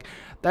license. Like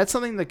that's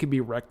something that can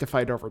be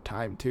rectified over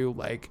time too.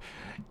 Like,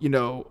 you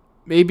know,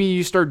 maybe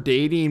you start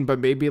dating, but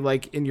maybe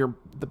like in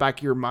the back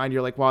of your mind,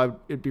 you're like, wow,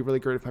 it'd be really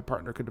great if my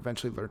partner could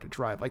eventually learn to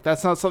drive. Like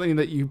that's not something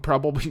that you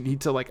probably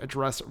need to like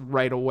address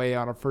right away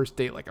on a first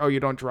date. Like, oh, you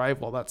don't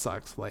drive? Well, that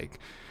sucks. Like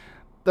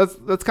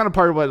that's kind of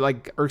part of what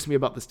like irks me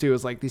about this too,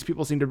 is like these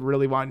people seem to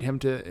really want him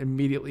to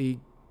immediately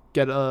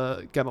get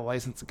a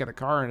license and get a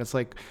car. And it's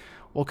like,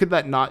 well, could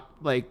that not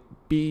like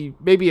be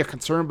maybe a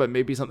concern, but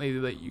maybe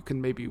something that you can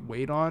maybe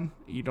wait on?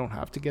 You don't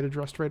have to get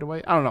addressed right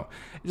away. I don't know.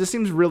 It just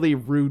seems really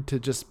rude to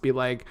just be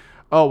like,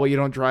 oh, well, you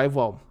don't drive?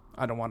 Well,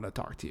 I don't want to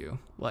talk to you.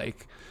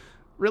 Like,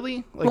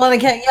 really? Like, well,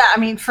 again, yeah, I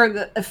mean, for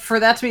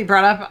that to be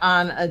brought up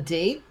on a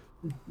date,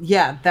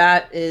 yeah,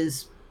 that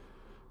is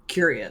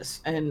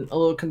curious and a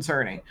little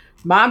concerning.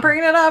 Mom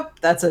bringing it up,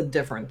 that's a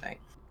different thing.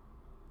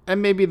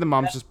 And maybe the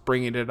mom's just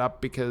bringing it up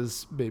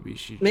because maybe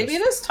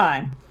it is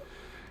time.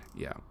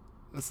 Yeah,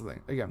 that's the thing.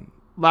 Again,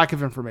 lack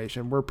of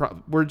information.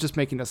 We're just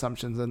making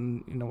assumptions,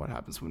 and you know what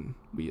happens when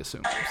we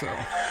assume. So.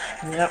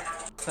 Yep.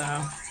 So.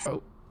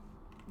 Oh,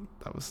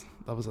 that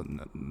was a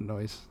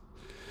noise.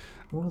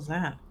 What was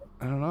that?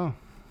 I don't know.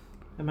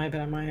 It might have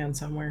been on my end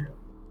somewhere.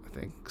 I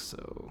think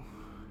so.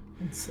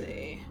 Let's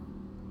see.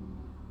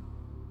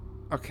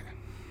 Okay.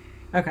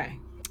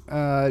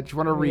 Do you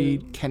want to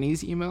read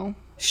Kenny's email?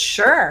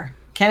 Sure.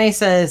 Kenny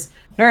says,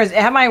 "Nerds,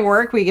 at my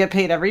work, we get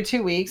paid every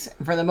 2 weeks.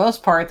 And for the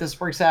most part, this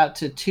works out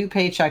to 2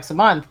 paychecks a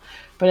month.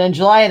 But in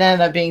July, it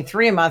ended up being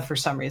 3 a month for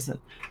some reason.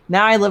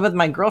 Now I live with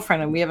my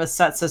girlfriend, and we have a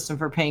set system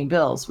for paying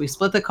bills. We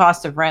split the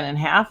cost of rent in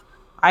half.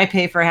 I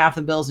pay for half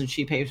the bills, and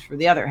she pays for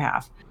the other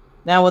half.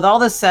 Now, with all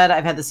this said,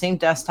 I've had the same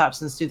desktop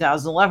since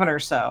 2011 or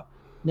so.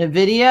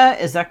 NVIDIA,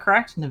 is that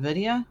correct?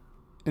 NVIDIA,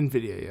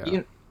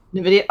 yeah.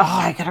 NVIDIA, oh,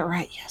 I got it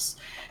right, yes.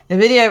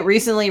 NVIDIA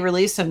recently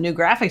released some new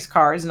graphics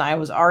cards, and I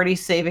was already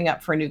saving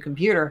up for a new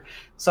computer,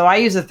 so I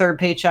use a third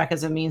paycheck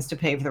as a means to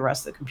pay for the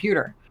rest of the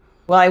computer.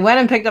 Well, I went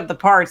and picked up the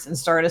parts and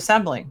started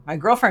assembling. My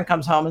girlfriend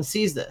comes home and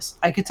sees this.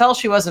 I could tell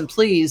she wasn't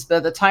pleased, but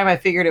at the time I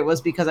figured it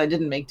was because I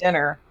didn't make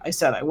dinner. I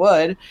said I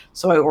would,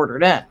 so I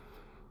ordered in.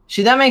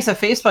 She then makes a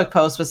Facebook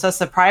post but sets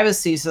the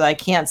privacy so that I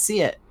can't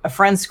see it. A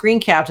friend screen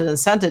capped it and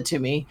sent it to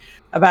me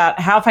about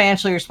how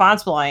financially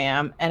responsible I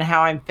am and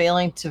how I'm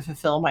failing to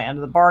fulfill my end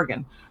of the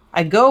bargain.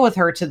 I go with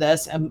her to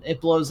this and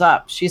it blows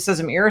up. She says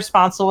I'm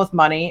irresponsible with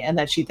money and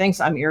that she thinks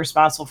I'm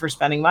irresponsible for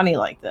spending money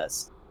like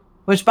this,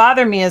 which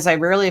bothered me as I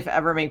rarely if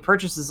ever make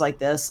purchases like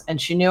this, and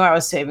she knew I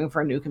was saving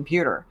for a new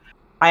computer.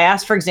 I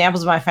asked for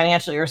examples of my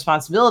financial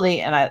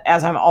irresponsibility, and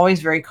as I'm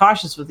always very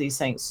cautious with these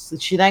things,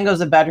 she then goes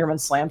to the bedroom and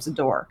slams the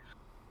door.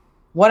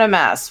 What a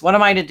mess. What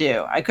am I to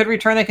do? I could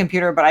return the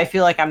computer, but I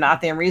feel like I'm not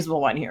the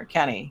unreasonable one here.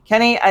 Kenny,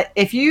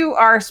 if you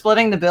are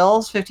splitting the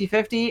bills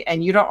 50-50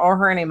 and you don't owe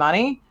her any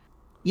money,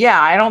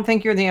 yeah, I don't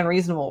think you're the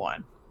unreasonable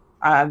one.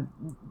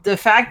 The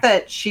fact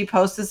that she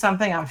posted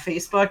something on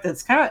Facebook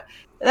that's kind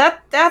of,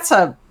 that's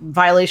a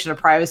violation of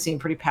privacy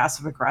and pretty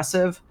passive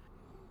aggressive.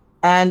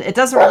 And it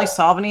doesn't really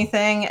solve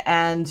anything.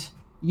 And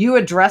you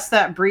addressed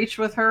that breach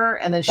with her,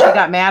 and then she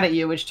got mad at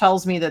you, which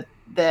tells me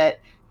that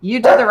you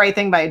did the right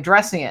thing by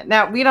addressing it.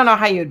 Now, we don't know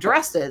how you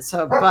addressed it.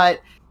 But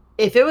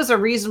if it was a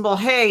reasonable,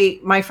 hey,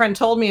 my friend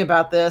told me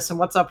about this and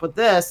what's up with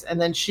this, and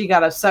then she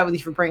got upset with you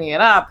for bringing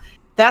it up,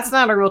 that's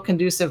not a real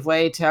conducive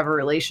way to have a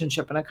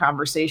relationship and a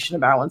conversation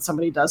about when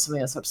somebody does something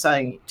that's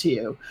upsetting to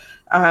you.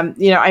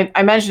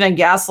 I mentioned in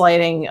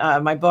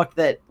Gaslighting, my book,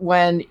 that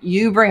when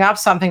you bring up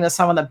something to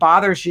someone that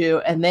bothers you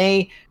and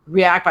they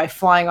react by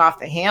flying off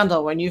the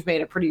handle when you've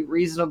made a pretty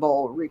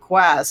reasonable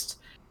request,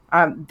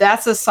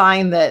 that's a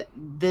sign that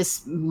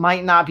this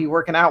might not be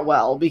working out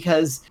well,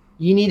 because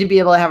you need to be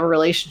able to have a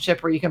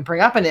relationship where you can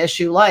bring up an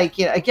issue like,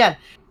 again,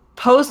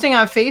 posting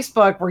on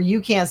Facebook where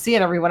you can't see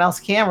it, everyone else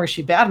can, where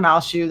she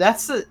badmouths you.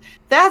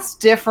 That's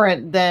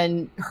different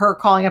than her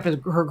calling up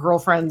her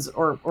girlfriends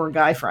or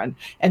guy friend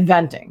and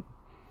venting.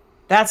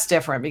 That's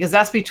different, because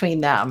that's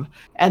between them,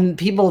 and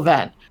people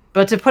vent.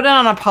 But to put it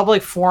on a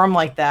public forum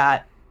like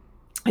that,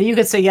 you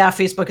could say, yeah,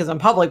 Facebook is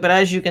public, but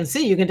as you can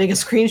see, you can take a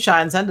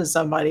screenshot and send it to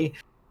somebody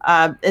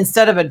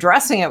instead of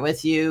addressing it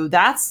with you.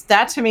 That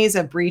to me is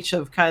a breach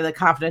of kind of the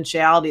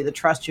confidentiality, the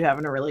trust you have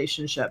in a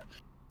relationship.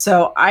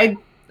 So I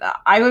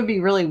would be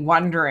really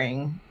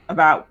wondering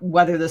about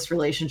whether this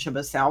relationship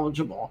is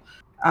salvageable.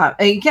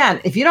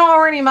 Again, if you don't owe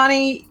her any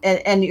money,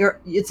 and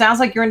it sounds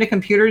like you're into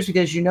computers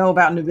because you know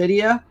about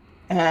NVIDIA,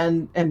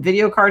 and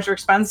video cards are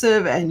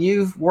expensive, and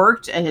you've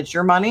worked and it's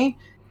your money.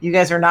 You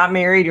guys are not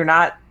married. You're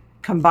not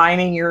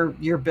combining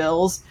your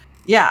bills.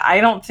 Yeah,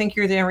 I don't think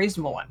you're the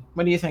unreasonable one.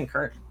 What do you think,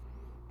 Kurt?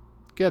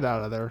 Get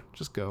out of there.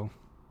 Just go.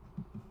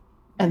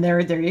 And there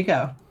you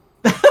go.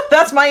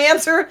 That's my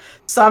answer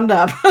summed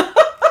up.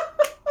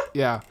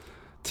 Yeah.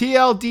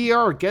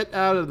 TLDR, get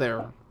out of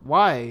there.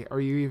 Why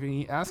are you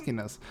even asking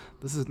us?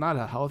 This is not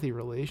a healthy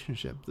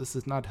relationship. This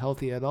is not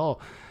healthy at all.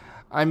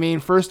 I mean,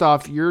 first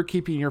off, you're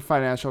keeping your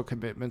financial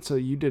commitment, so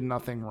you did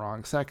nothing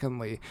wrong.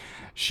 Secondly,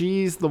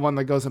 she's the one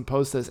that goes and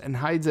posts this and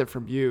hides it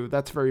from you.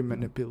 That's very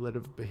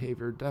manipulative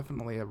behavior.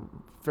 Definitely a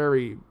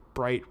very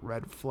bright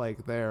red flag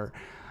there.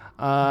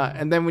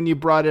 And then when you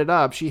brought it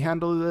up, she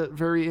handled it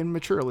very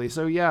immaturely.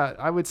 So yeah,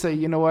 I would say,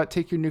 you know what?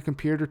 Take your new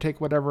computer, take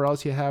whatever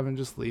else you have, and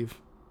just leave.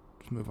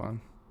 Just move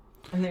on.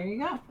 And there you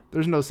go.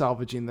 There's no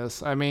salvaging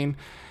this. I mean,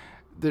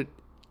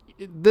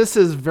 this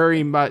is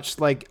very much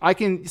like,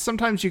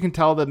 sometimes you can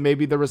tell that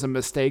maybe there was a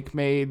mistake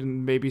made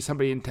and maybe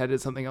somebody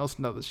intended something else.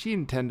 No, that she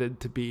intended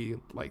to be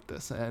like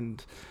this,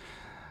 and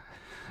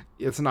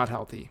it's not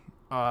healthy.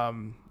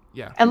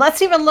 Yeah. And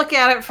let's even look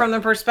at it from the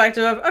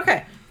perspective of,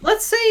 okay,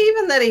 let's say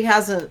even that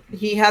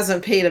he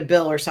hasn't paid a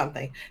bill or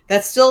something.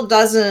 That still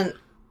doesn't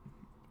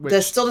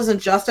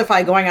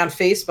justify going on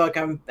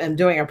Facebook and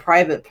doing a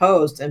private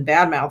post and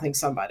bad-mouthing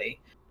somebody.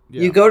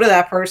 Yeah. You go to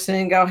that person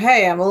and go,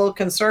 hey, I'm a little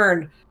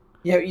concerned.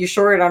 You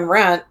shorted on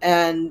rent,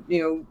 and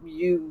you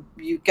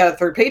got a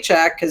third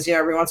paycheck, because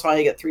every once in a while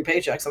you get 3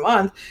 paychecks a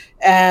month,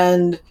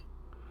 and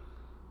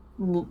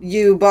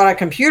you bought a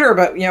computer,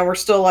 but we're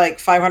still like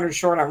 $500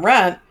 short on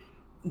rent.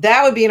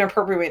 That would be an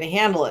appropriate way to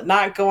handle it,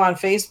 not go on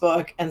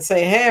Facebook and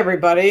say, hey,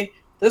 everybody,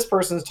 this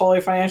person's totally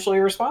financially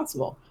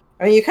irresponsible.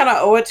 I mean, you kind of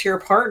owe it to your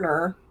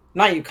partner.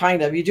 Not you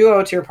kind of. You do owe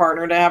it to your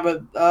partner to have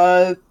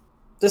a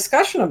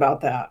discussion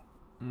about that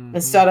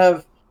instead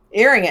of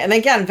airing it. And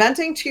again,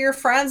 venting to your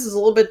friends is a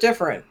little bit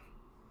different,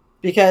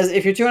 because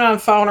if you're doing it on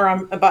phone or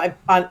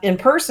on in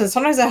person,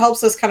 sometimes it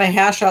helps us kind of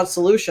hash out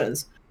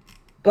solutions.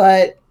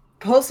 But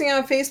posting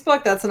on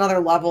Facebook, that's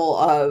another level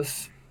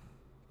of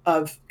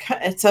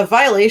it's a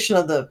violation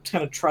of the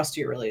kind of trust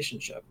your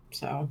relationship.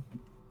 So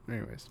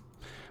anyways,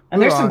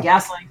 and there's some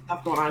gaslighting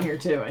stuff going on here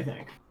too, I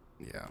think.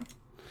 Yeah.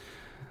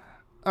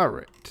 All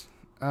right.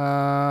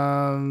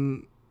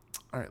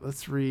 All right,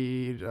 let's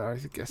read, I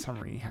guess I'm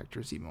reading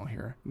Hector's email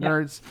here. Yep.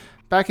 Nerds,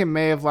 back in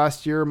May of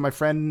last year, my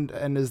friend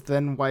and his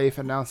then wife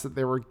announced that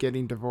they were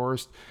getting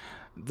divorced.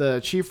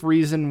 The chief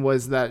reason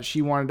was that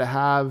she wanted to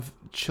have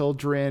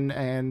children,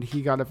 and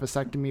he got a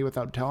vasectomy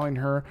without telling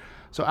her.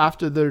 So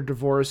after their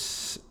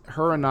divorce,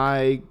 her and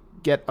I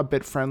get a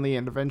bit friendly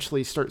and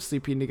eventually start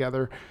sleeping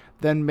together.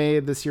 Then May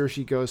of this year,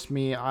 she ghosts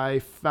me. I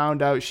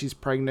found out she's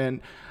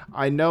pregnant.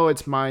 I know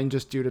it's mine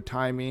just due to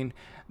timing.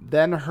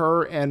 Then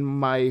her and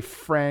my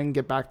friend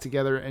get back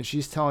together, and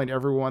she's telling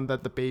everyone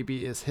that the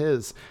baby is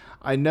his.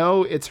 I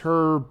know it's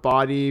her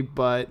body,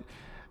 but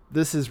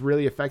this is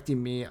really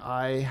affecting me.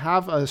 I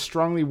have a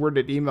strongly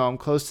worded email I'm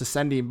close to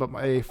sending,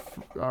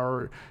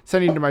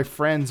 sending to my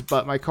friends,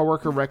 but my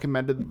coworker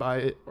recommended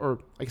or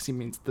I guess he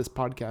means this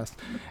podcast,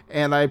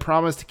 and I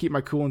promise to keep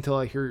my cool until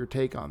I hear your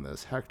take on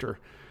this, Hector.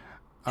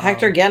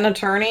 Hector, get an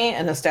attorney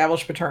and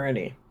establish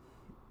paternity.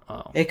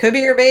 Oh. It could be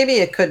your baby,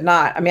 it could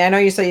not. I mean, I know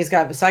you say he's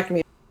got a vasectomy,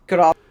 it could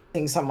all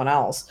be someone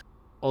else.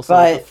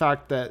 Also, the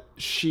fact that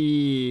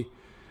she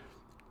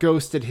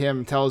ghosted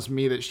him tells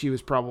me that she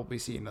was probably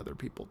seeing other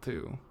people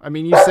too. I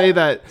mean, you say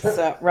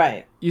that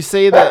right. You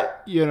say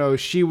that,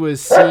 she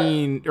was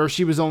seeing, or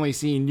she was only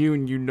seeing you,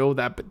 and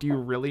that, but do you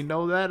really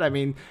know that? I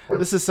mean,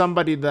 this is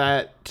somebody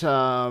that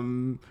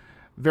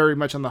very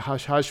much on the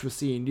hush hush was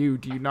seeing you.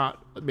 Do you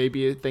not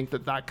maybe think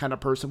that kind of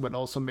person would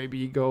also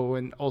maybe go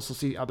and also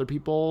see other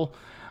people?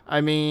 I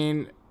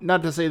mean,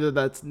 not to say that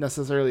that's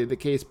necessarily the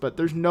case, but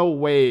there's no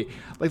way.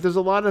 Like, there's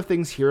a lot of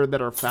things here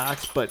that are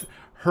facts, but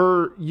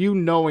you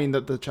knowing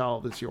that the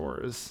child is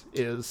yours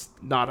is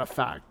not a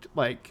fact.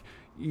 Like,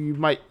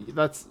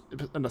 that's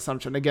an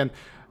assumption. Again,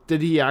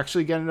 did he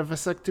actually get a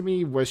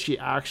vasectomy? Was she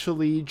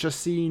actually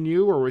just seeing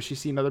you, or was she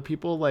seeing other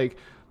people? Like,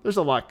 there's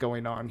a lot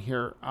going on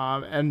here.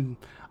 And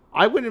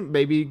I wouldn't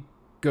maybe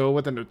go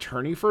with an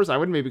attorney first. I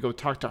would maybe go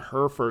talk to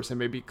her first and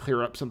maybe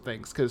clear up some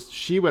things, because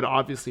she would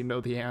obviously know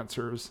the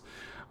answers.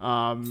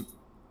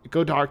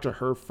 Go talk to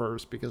her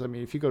first, because I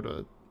mean, if you go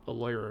to a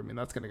lawyer, I mean,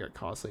 that's going to get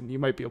costly, and you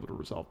might be able to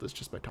resolve this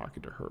just by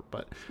talking to her.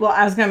 But well,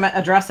 I was going to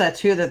address that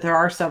too, that there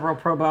are several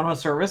pro bono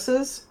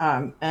services,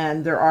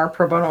 and there are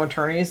pro bono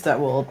attorneys that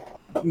will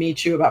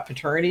meet you about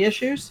paternity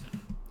issues.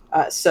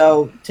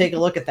 So take a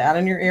look at that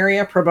in your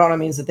area. Pro bono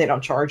means that they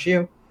don't charge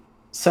you.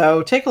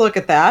 So take a look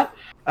at that.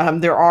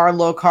 There are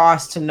low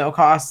cost to no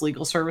cost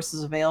legal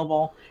services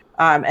available.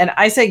 And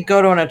I say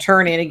go to an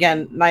attorney. And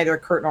again, neither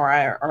Kurt nor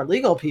I are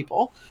legal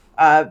people.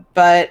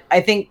 But I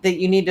think that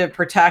you need to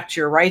protect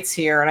your rights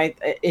here. And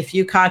if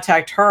you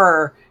contact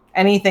her,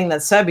 anything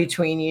that's said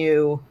between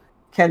you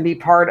can be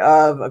part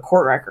of a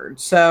court record.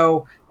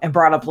 So, and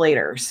brought up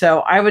later. So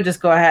I would just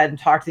go ahead and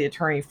talk to the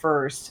attorney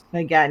first. And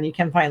again, you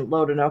can find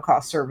low to no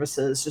cost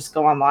services. Just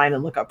go online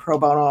and look up pro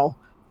bono,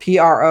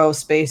 PRO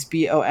space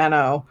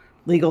BONO,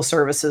 legal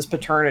services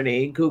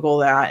paternity. Google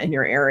that in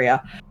your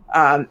area.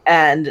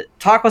 And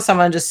talk with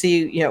someone to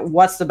see, you know,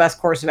 what's the best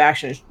course of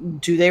action.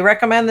 Do they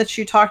recommend that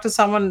you talk to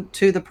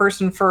the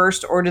person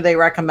first, or do they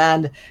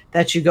recommend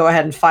that you go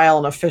ahead and file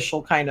an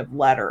official kind of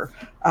letter?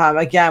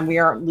 Again, we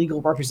aren't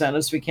legal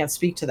representatives. We can't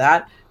speak to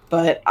that.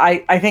 But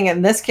I think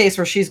in this case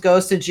where she's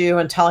ghosted you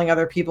and telling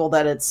other people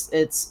that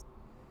it's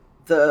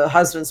the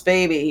husband's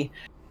baby,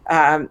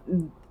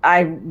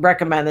 I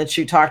recommend that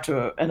you talk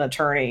to an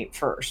attorney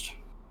first.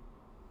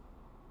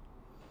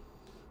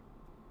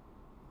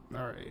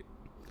 All right.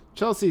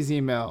 Chelsea's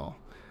email.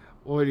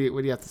 What do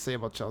you have to say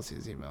about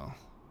Chelsea's email?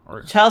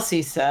 Or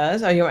Chelsea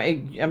says,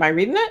 am I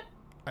reading it?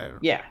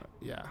 Yeah,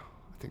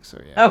 I think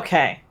so. Yeah.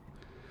 Okay.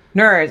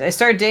 Nerds. I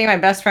started dating my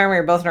best friend when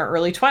we were both in our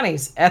early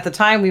 20s. At the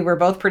time, we were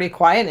both pretty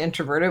quiet and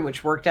introverted,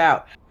 which worked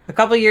out. A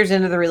couple years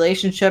into the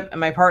relationship, and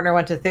my partner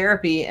went to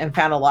therapy and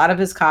found a lot of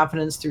his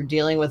confidence through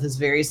dealing with his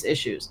various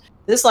issues.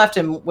 This left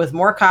him with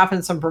more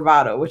confidence and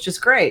bravado, which is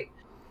great.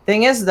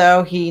 Thing is,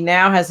 though, he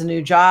now has a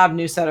new job,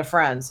 new set of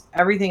friends.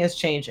 Everything is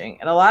changing.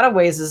 In a lot of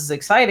ways, this is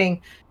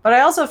exciting, but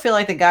I also feel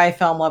like the guy I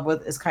fell in love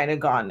with is kind of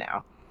gone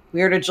now. We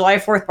were at a July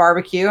 4th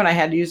barbecue, and I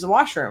had to use the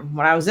washroom.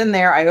 When I was in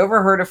there, I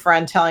overheard a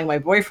friend telling my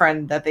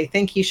boyfriend that they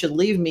think he should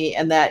leave me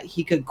and that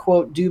he could,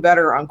 quote, do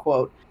better,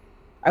 unquote.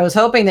 I was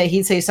hoping that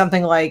he'd say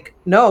something like,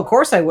 no, of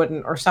course I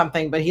wouldn't, or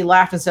something, but he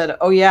laughed and said,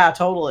 oh, yeah,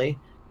 totally.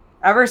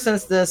 Ever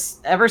since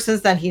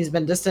then, he's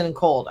been distant and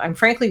cold. I'm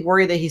frankly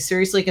worried that he's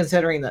seriously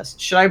considering this.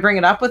 Should I bring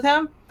it up with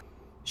him?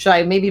 Should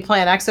I maybe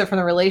plan an exit from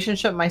the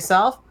relationship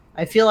myself?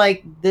 I feel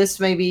like this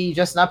may be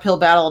just an uphill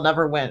battle I'll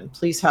never win.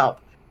 Please help.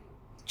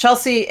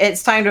 Chelsea,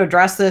 it's time to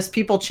address this.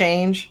 People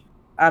change.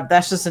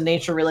 That's just the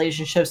nature of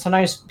relationships.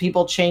 Sometimes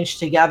people change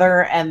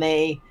together and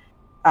they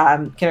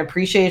can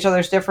appreciate each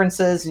other's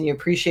differences, and you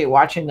appreciate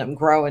watching them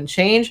grow and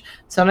change.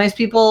 Sometimes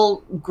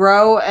people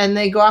grow and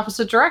they go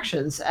opposite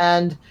directions.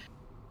 And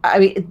I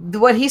mean,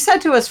 what he said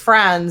to his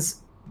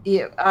friends,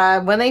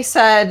 when they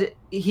said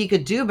he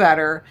could do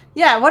better,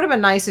 yeah, it would have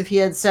been nice if he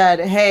had said,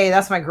 hey,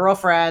 that's my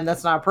girlfriend,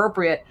 that's not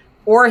appropriate.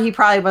 Or he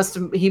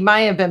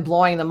might have been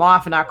blowing them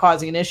off and not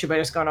causing an issue by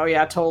just going, oh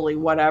yeah, totally,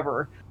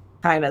 whatever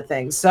kind of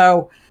thing.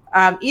 So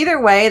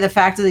either way, the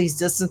fact that he's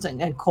distant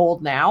and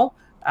cold now,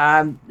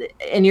 and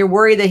you're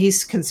worried that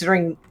he's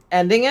considering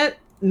ending it,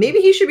 maybe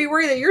he should be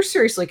worried that you're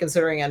seriously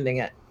considering ending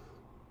it.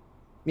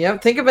 You know,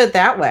 think of it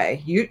that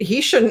way.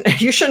 You shouldn't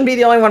be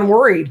the only one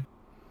worried.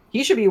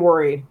 He should be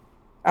worried.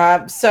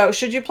 So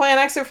should you plan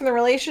exit from the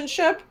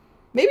relationship?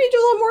 Maybe do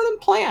a little more than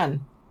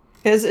plan.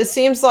 Because it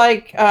seems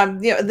like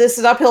this is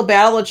an uphill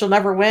battle that you'll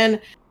never win.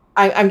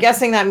 I'm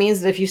guessing that means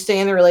that if you stay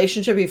in the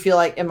relationship, you feel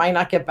like it might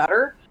not get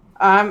better.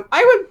 I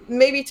would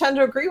maybe tend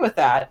to agree with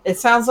that. It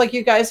sounds like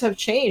you guys have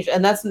changed,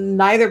 and that's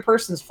neither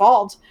person's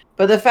fault.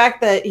 But the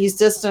fact that he's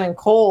distant and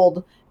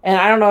cold, and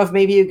I don't know if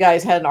maybe you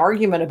guys had an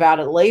argument about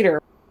it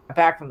later,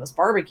 back from this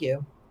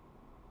barbecue.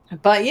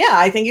 But yeah,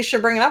 I think you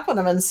should bring it up with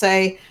him and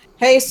say,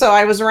 hey, so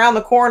I was around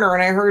the corner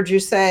and I heard you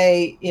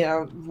say, you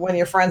know, when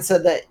your friend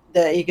said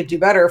that you could do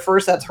better,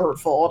 first that's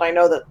hurtful. And I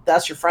know that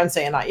that's your friend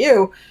saying, not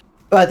you,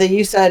 but then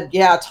you said,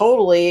 yeah,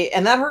 totally.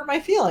 And that hurt my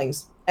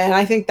feelings. And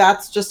I think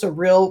that's just a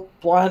real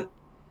blunt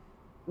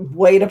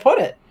way to put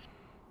it,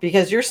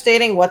 because you're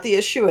stating what the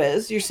issue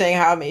is. You're saying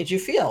how it made you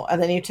feel,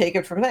 and then you take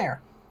it from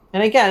there.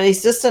 And again,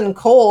 he's distant and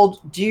cold.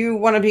 Do you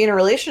want to be in a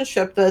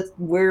relationship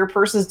where your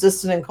person's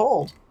distant and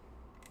cold?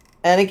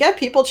 And again,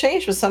 people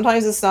change, but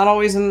sometimes it's not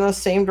always in the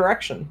same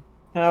direction.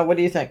 What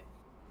do you think?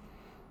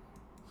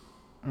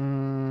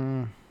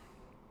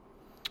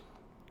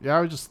 Yeah,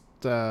 I would just...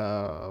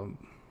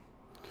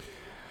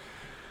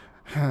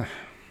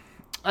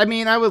 I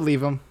mean, I would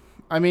leave him.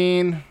 I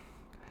mean,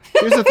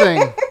 here's the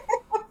thing.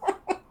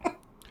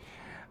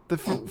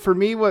 For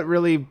me, what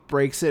really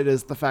breaks it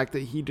is the fact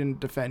that he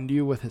didn't defend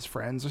you with his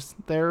friends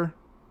there.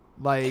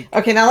 Like,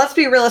 okay, now let's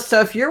be realistic.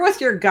 So if you're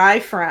with your guy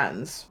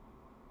friends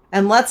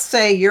and let's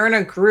say you're in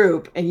a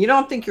group and you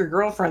don't think your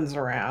girlfriend's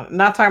around. I'm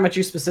not talking about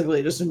you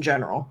specifically, just in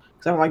general,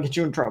 because I don't want to get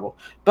you in trouble.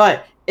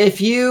 But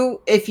if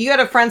you had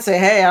a friend say,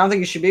 "Hey, I don't think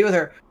you should be with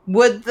her,"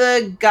 would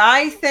the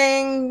guy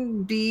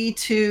thing be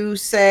to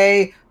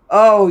say,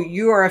 "Oh,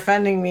 you are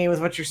offending me with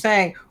what you're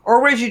saying,"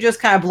 or would you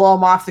just kind of blow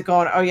them off the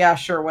going, "Oh yeah,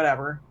 sure,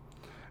 whatever"?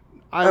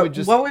 I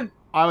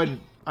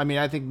mean,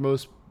 I think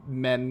most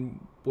men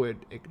would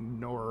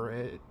ignore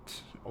it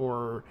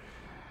or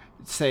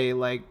say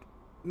like,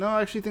 no,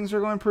 actually things are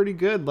going pretty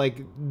good.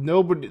 Like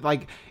nobody,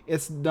 like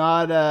it's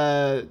not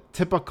a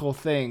typical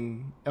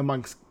thing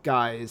amongst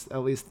guys,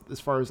 at least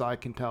as far as I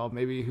can tell.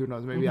 Maybe, who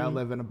knows, maybe I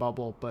live in a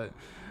bubble, but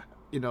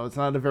it's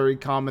not a very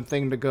common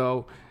thing to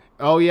go,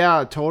 oh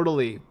yeah,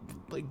 totally.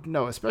 Like,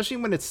 no, especially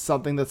when it's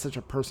something that's such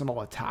a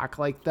personal attack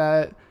like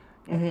that.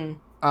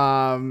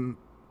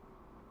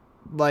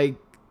 Like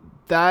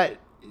that,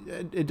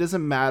 it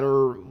doesn't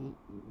matter,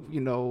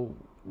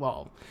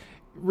 well,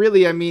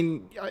 really, I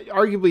mean,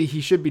 arguably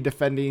he should be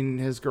defending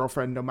his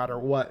girlfriend no matter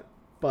what,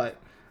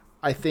 but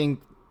I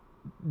think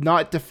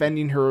not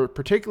defending her,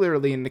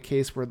 particularly in the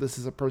case where this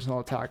is a personal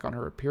attack on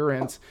her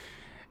appearance,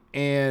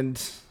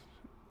 and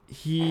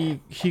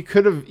he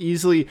could have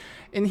easily,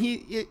 and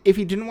if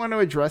he didn't want to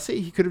address it,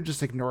 he could have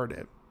just ignored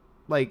it.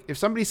 Like, if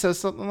somebody says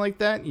something like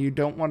that and you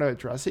don't want to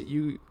address it,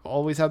 you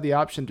always have the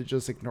option to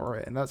just ignore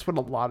it, and that's what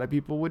a lot of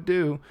people would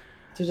do.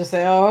 To just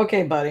say, "Oh,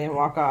 okay, buddy," and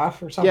walk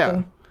off or something.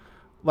 Yeah.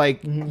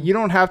 Like, you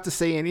don't have to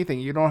say anything.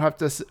 You don't have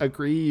to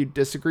agree, you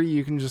disagree.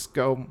 You can just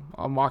go,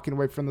 "I'm walking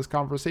away from this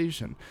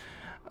conversation."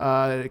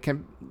 It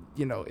can,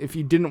 if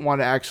you didn't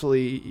want to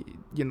actually,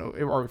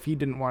 or if he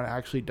didn't want to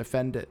actually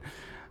defend it.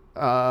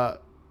 I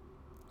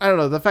don't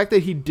know. The fact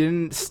that he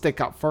didn't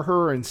stick up for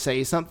her and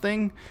say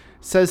something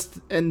says,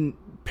 and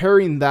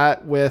pairing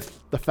that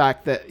with the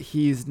fact that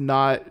he's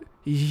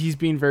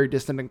being very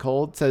distant and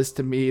cold, says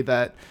to me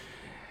that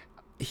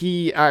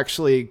he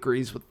actually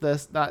agrees with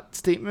that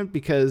statement,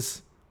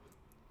 because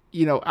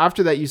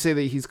after that you say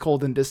that he's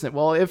cold and distant.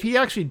 Well, if he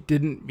actually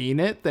didn't mean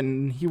it,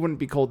 then he wouldn't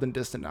be cold and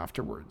distant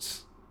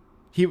afterwards.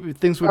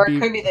 Things would or be, it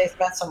could be they've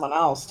met someone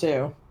else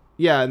too.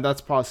 Yeah, and that's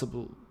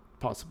possible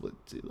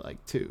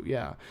too.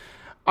 Yeah,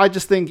 I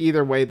just think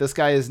either way, this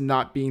guy is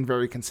not being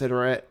very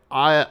considerate.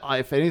 I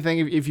if anything,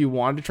 if you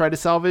want to try to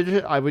salvage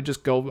it, I would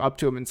just go up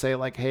to him and say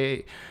like,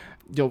 "Hey,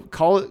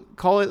 call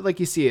it like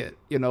you see it.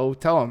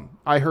 Tell him,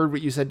 I heard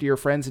what you said to your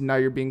friends, and now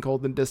you're being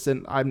cold and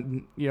distant.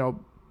 I'm,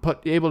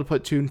 able to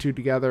put two and two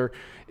together.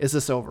 Is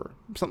this over?"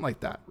 Something like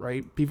that,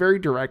 right? Be very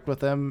direct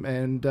with him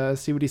and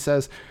see what he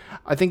says.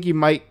 I think you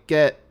might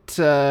get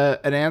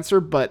an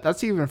answer, but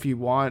that's even if you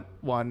want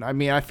one. I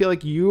mean, I feel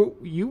like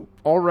you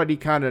already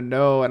kind of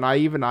know, and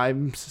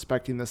I'm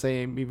suspecting the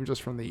same, even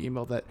just from the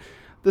email, that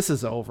this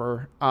is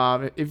over.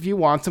 If you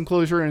want some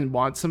closure and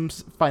want some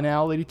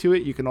finality to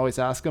it, you can always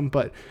ask him.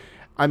 But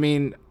I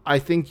mean, I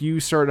think you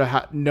sort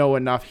of know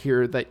enough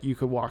here that you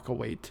could walk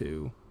away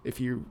too, if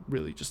you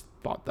really just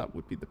thought that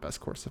would be the best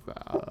course of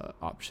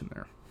option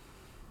there.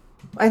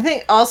 I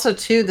think also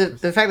too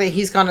the fact that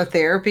he's gone to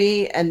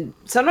therapy, and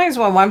sometimes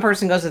when one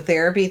person goes to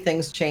therapy,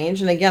 things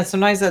change. And again,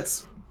 sometimes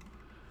that's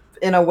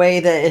in a way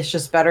that it's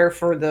just better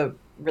for the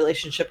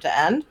relationship to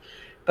end.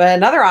 But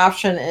another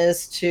option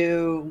is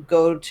to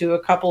go to a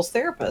couples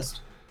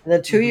therapist, and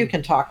the two of you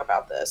can talk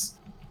about this.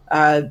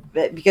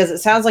 Because it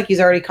sounds like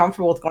he's already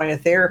comfortable with going to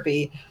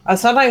therapy.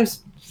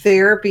 Sometimes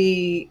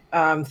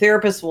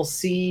therapists will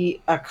see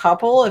a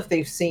couple if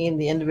they've seen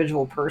the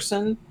individual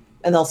person,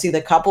 and they'll see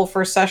the couple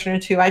for a session or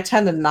two. I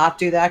tend to not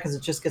do that because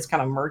it just gets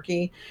kind of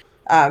murky.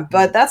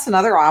 But that's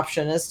another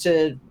option, is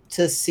to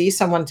see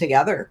someone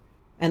together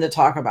and to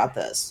talk about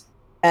this.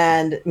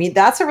 And I mean,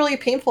 that's a really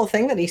painful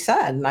thing that he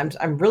said, and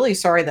I'm really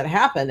sorry that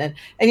happened.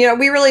 And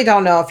we really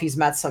don't know if he's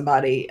met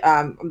somebody.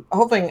 I'm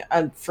hoping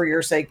for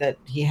your sake that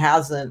he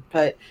hasn't.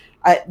 But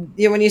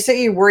when you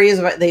say you worry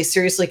about they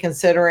seriously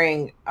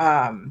considering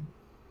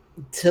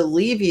to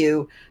leave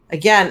you,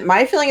 again,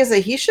 my feeling is that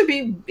he should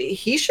be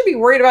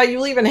worried about you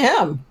leaving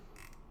him.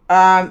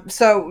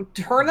 So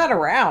turn that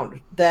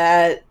around.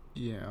 That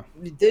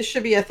this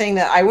should be a thing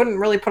that I wouldn't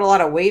really put a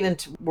lot of weight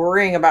into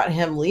worrying about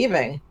him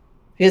leaving.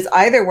 Because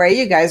either way,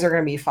 you guys are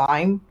going to be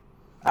fine.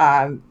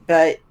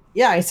 But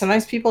yeah,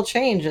 sometimes people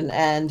change,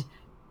 and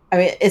I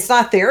mean, it's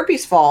not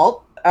therapy's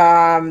fault.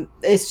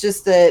 It's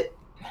just that,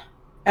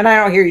 and I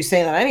don't hear you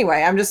saying that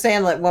anyway. I'm just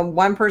saying that when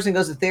one person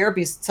goes to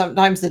therapy,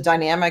 sometimes the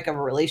dynamic of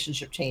a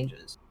relationship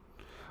changes.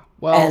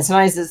 Well, and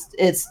sometimes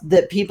it's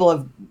that people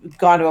have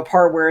gone to a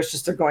part where it's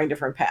just they're going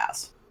different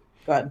paths.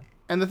 Go ahead.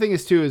 And the thing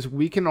is too, is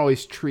we can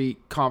always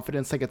treat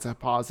confidence like it's a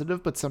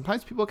positive, but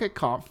sometimes people get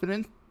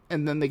confident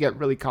and then they get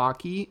really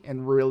cocky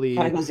and really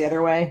kind of goes the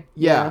other way.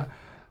 Yeah.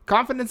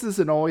 Confidence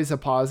isn't always a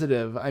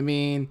positive. I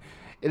mean,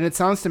 and it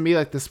sounds to me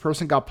like this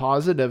person got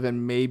positive,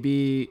 and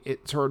maybe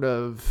it sort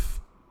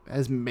of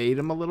has made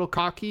him a little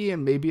cocky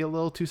and maybe a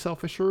little too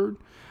self-assured.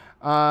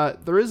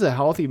 There is a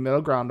healthy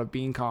middle ground of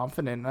being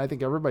confident, and I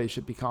think everybody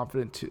should be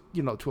confident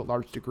to a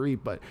large degree.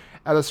 But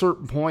at a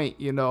certain point,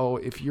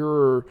 if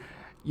you're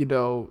you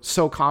know,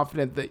 so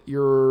confident that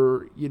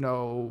you're, you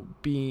know,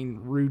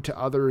 being rude to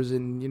others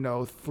and, you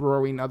know,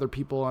 throwing other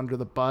people under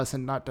the bus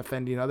and not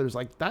defending others.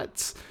 Like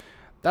that's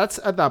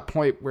at that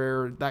point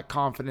where that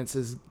confidence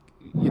is,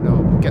 you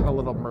know, getting a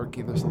little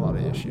murky. There's a lot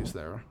of issues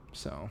there.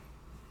 So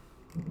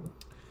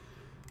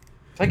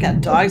I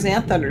got dogs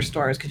and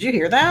thunderstorms. Could you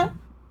hear that?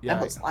 Yeah,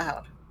 That was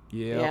loud.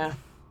 Yeah.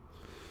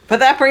 But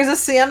that brings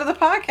us to the end of the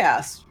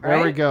podcast, right?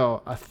 There we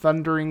go. A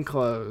thundering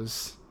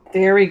close.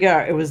 There we go.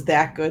 It was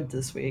that good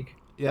this week.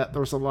 Yeah,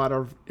 there was a lot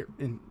of,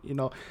 you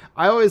know,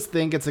 I always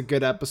think it's a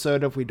good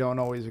episode if we don't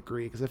always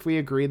agree. Because if we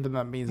agree, then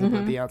that means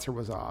that the answer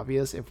was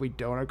obvious. If we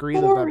don't agree,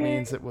 then that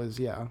means it was,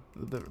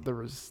 there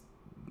was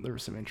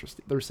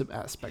some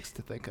aspects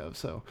to think of.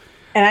 So,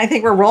 and I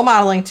think we're role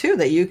modeling too,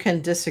 that you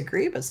can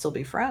disagree but still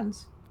be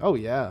friends. Oh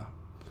yeah,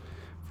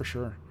 for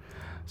sure.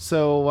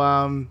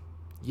 So,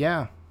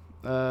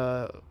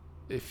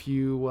 if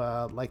you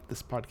like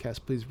this podcast,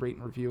 please rate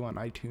and review on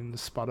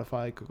iTunes,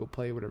 Spotify, Google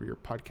Play, whatever your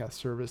podcast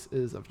service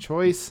is of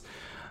choice.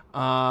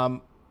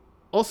 Also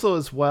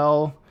as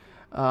well,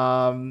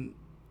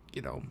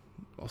 you know,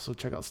 also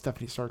check out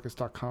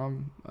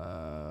stephaniesarkis.com.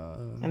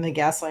 And the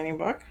Gaslighting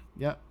book.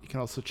 Yeah. You can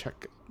also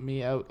check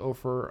me out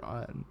over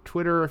on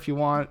Twitter if you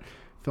want.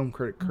 Film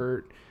Critic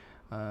Kurt.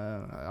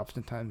 I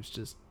oftentimes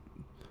just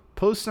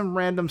post some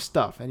random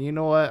stuff, and you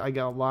know what? I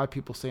got a lot of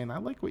people saying I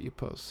like what you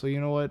post, so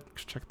you know what?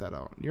 Check that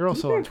out. You're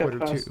also on Twitter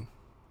too.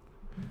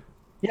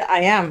 Yeah, I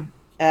am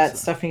at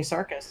Stephanie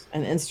Sarkis,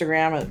 and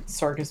Instagram at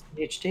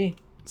SarkisPhD.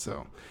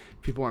 So,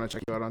 if people want to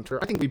check you out on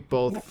Twitter, I think we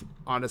both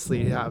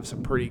honestly have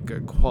some pretty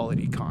good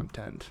quality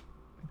content.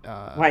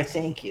 Why?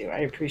 Thank you. I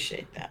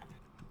appreciate that.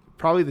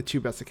 Probably the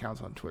two best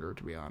accounts on Twitter,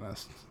 to be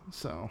honest.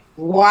 So.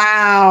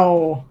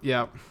 Wow.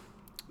 Yeah.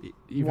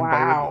 Even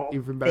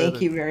better.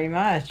 Thank you very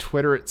much.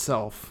 Twitter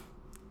itself.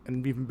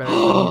 And even better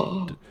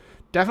than,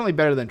 definitely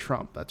better than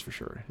Trump, that's for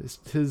sure.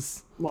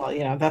 His Well,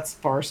 you know, that's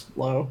far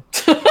low.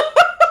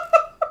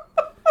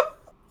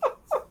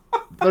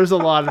 There's a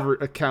lot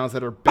of accounts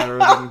that are better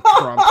than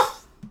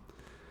Trump's.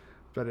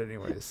 But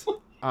anyways.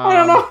 I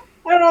don't know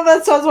if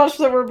that sounds much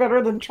that we're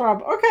better than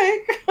Trump.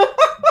 Okay.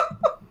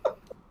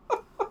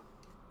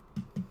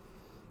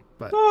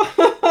 But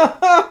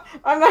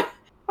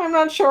I'm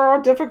not sure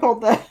how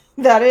difficult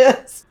that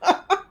is.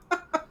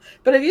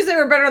 But if you say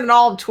we're better than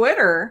all of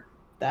Twitter,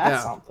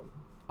 that's something.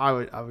 I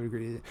would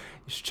agree. You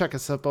should check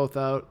us both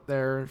out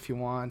there if you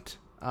want.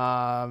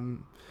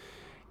 And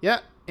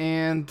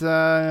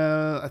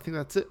I think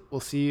that's it. We'll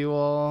see you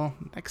all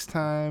next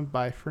time.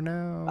 Bye for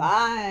now.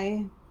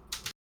 Bye.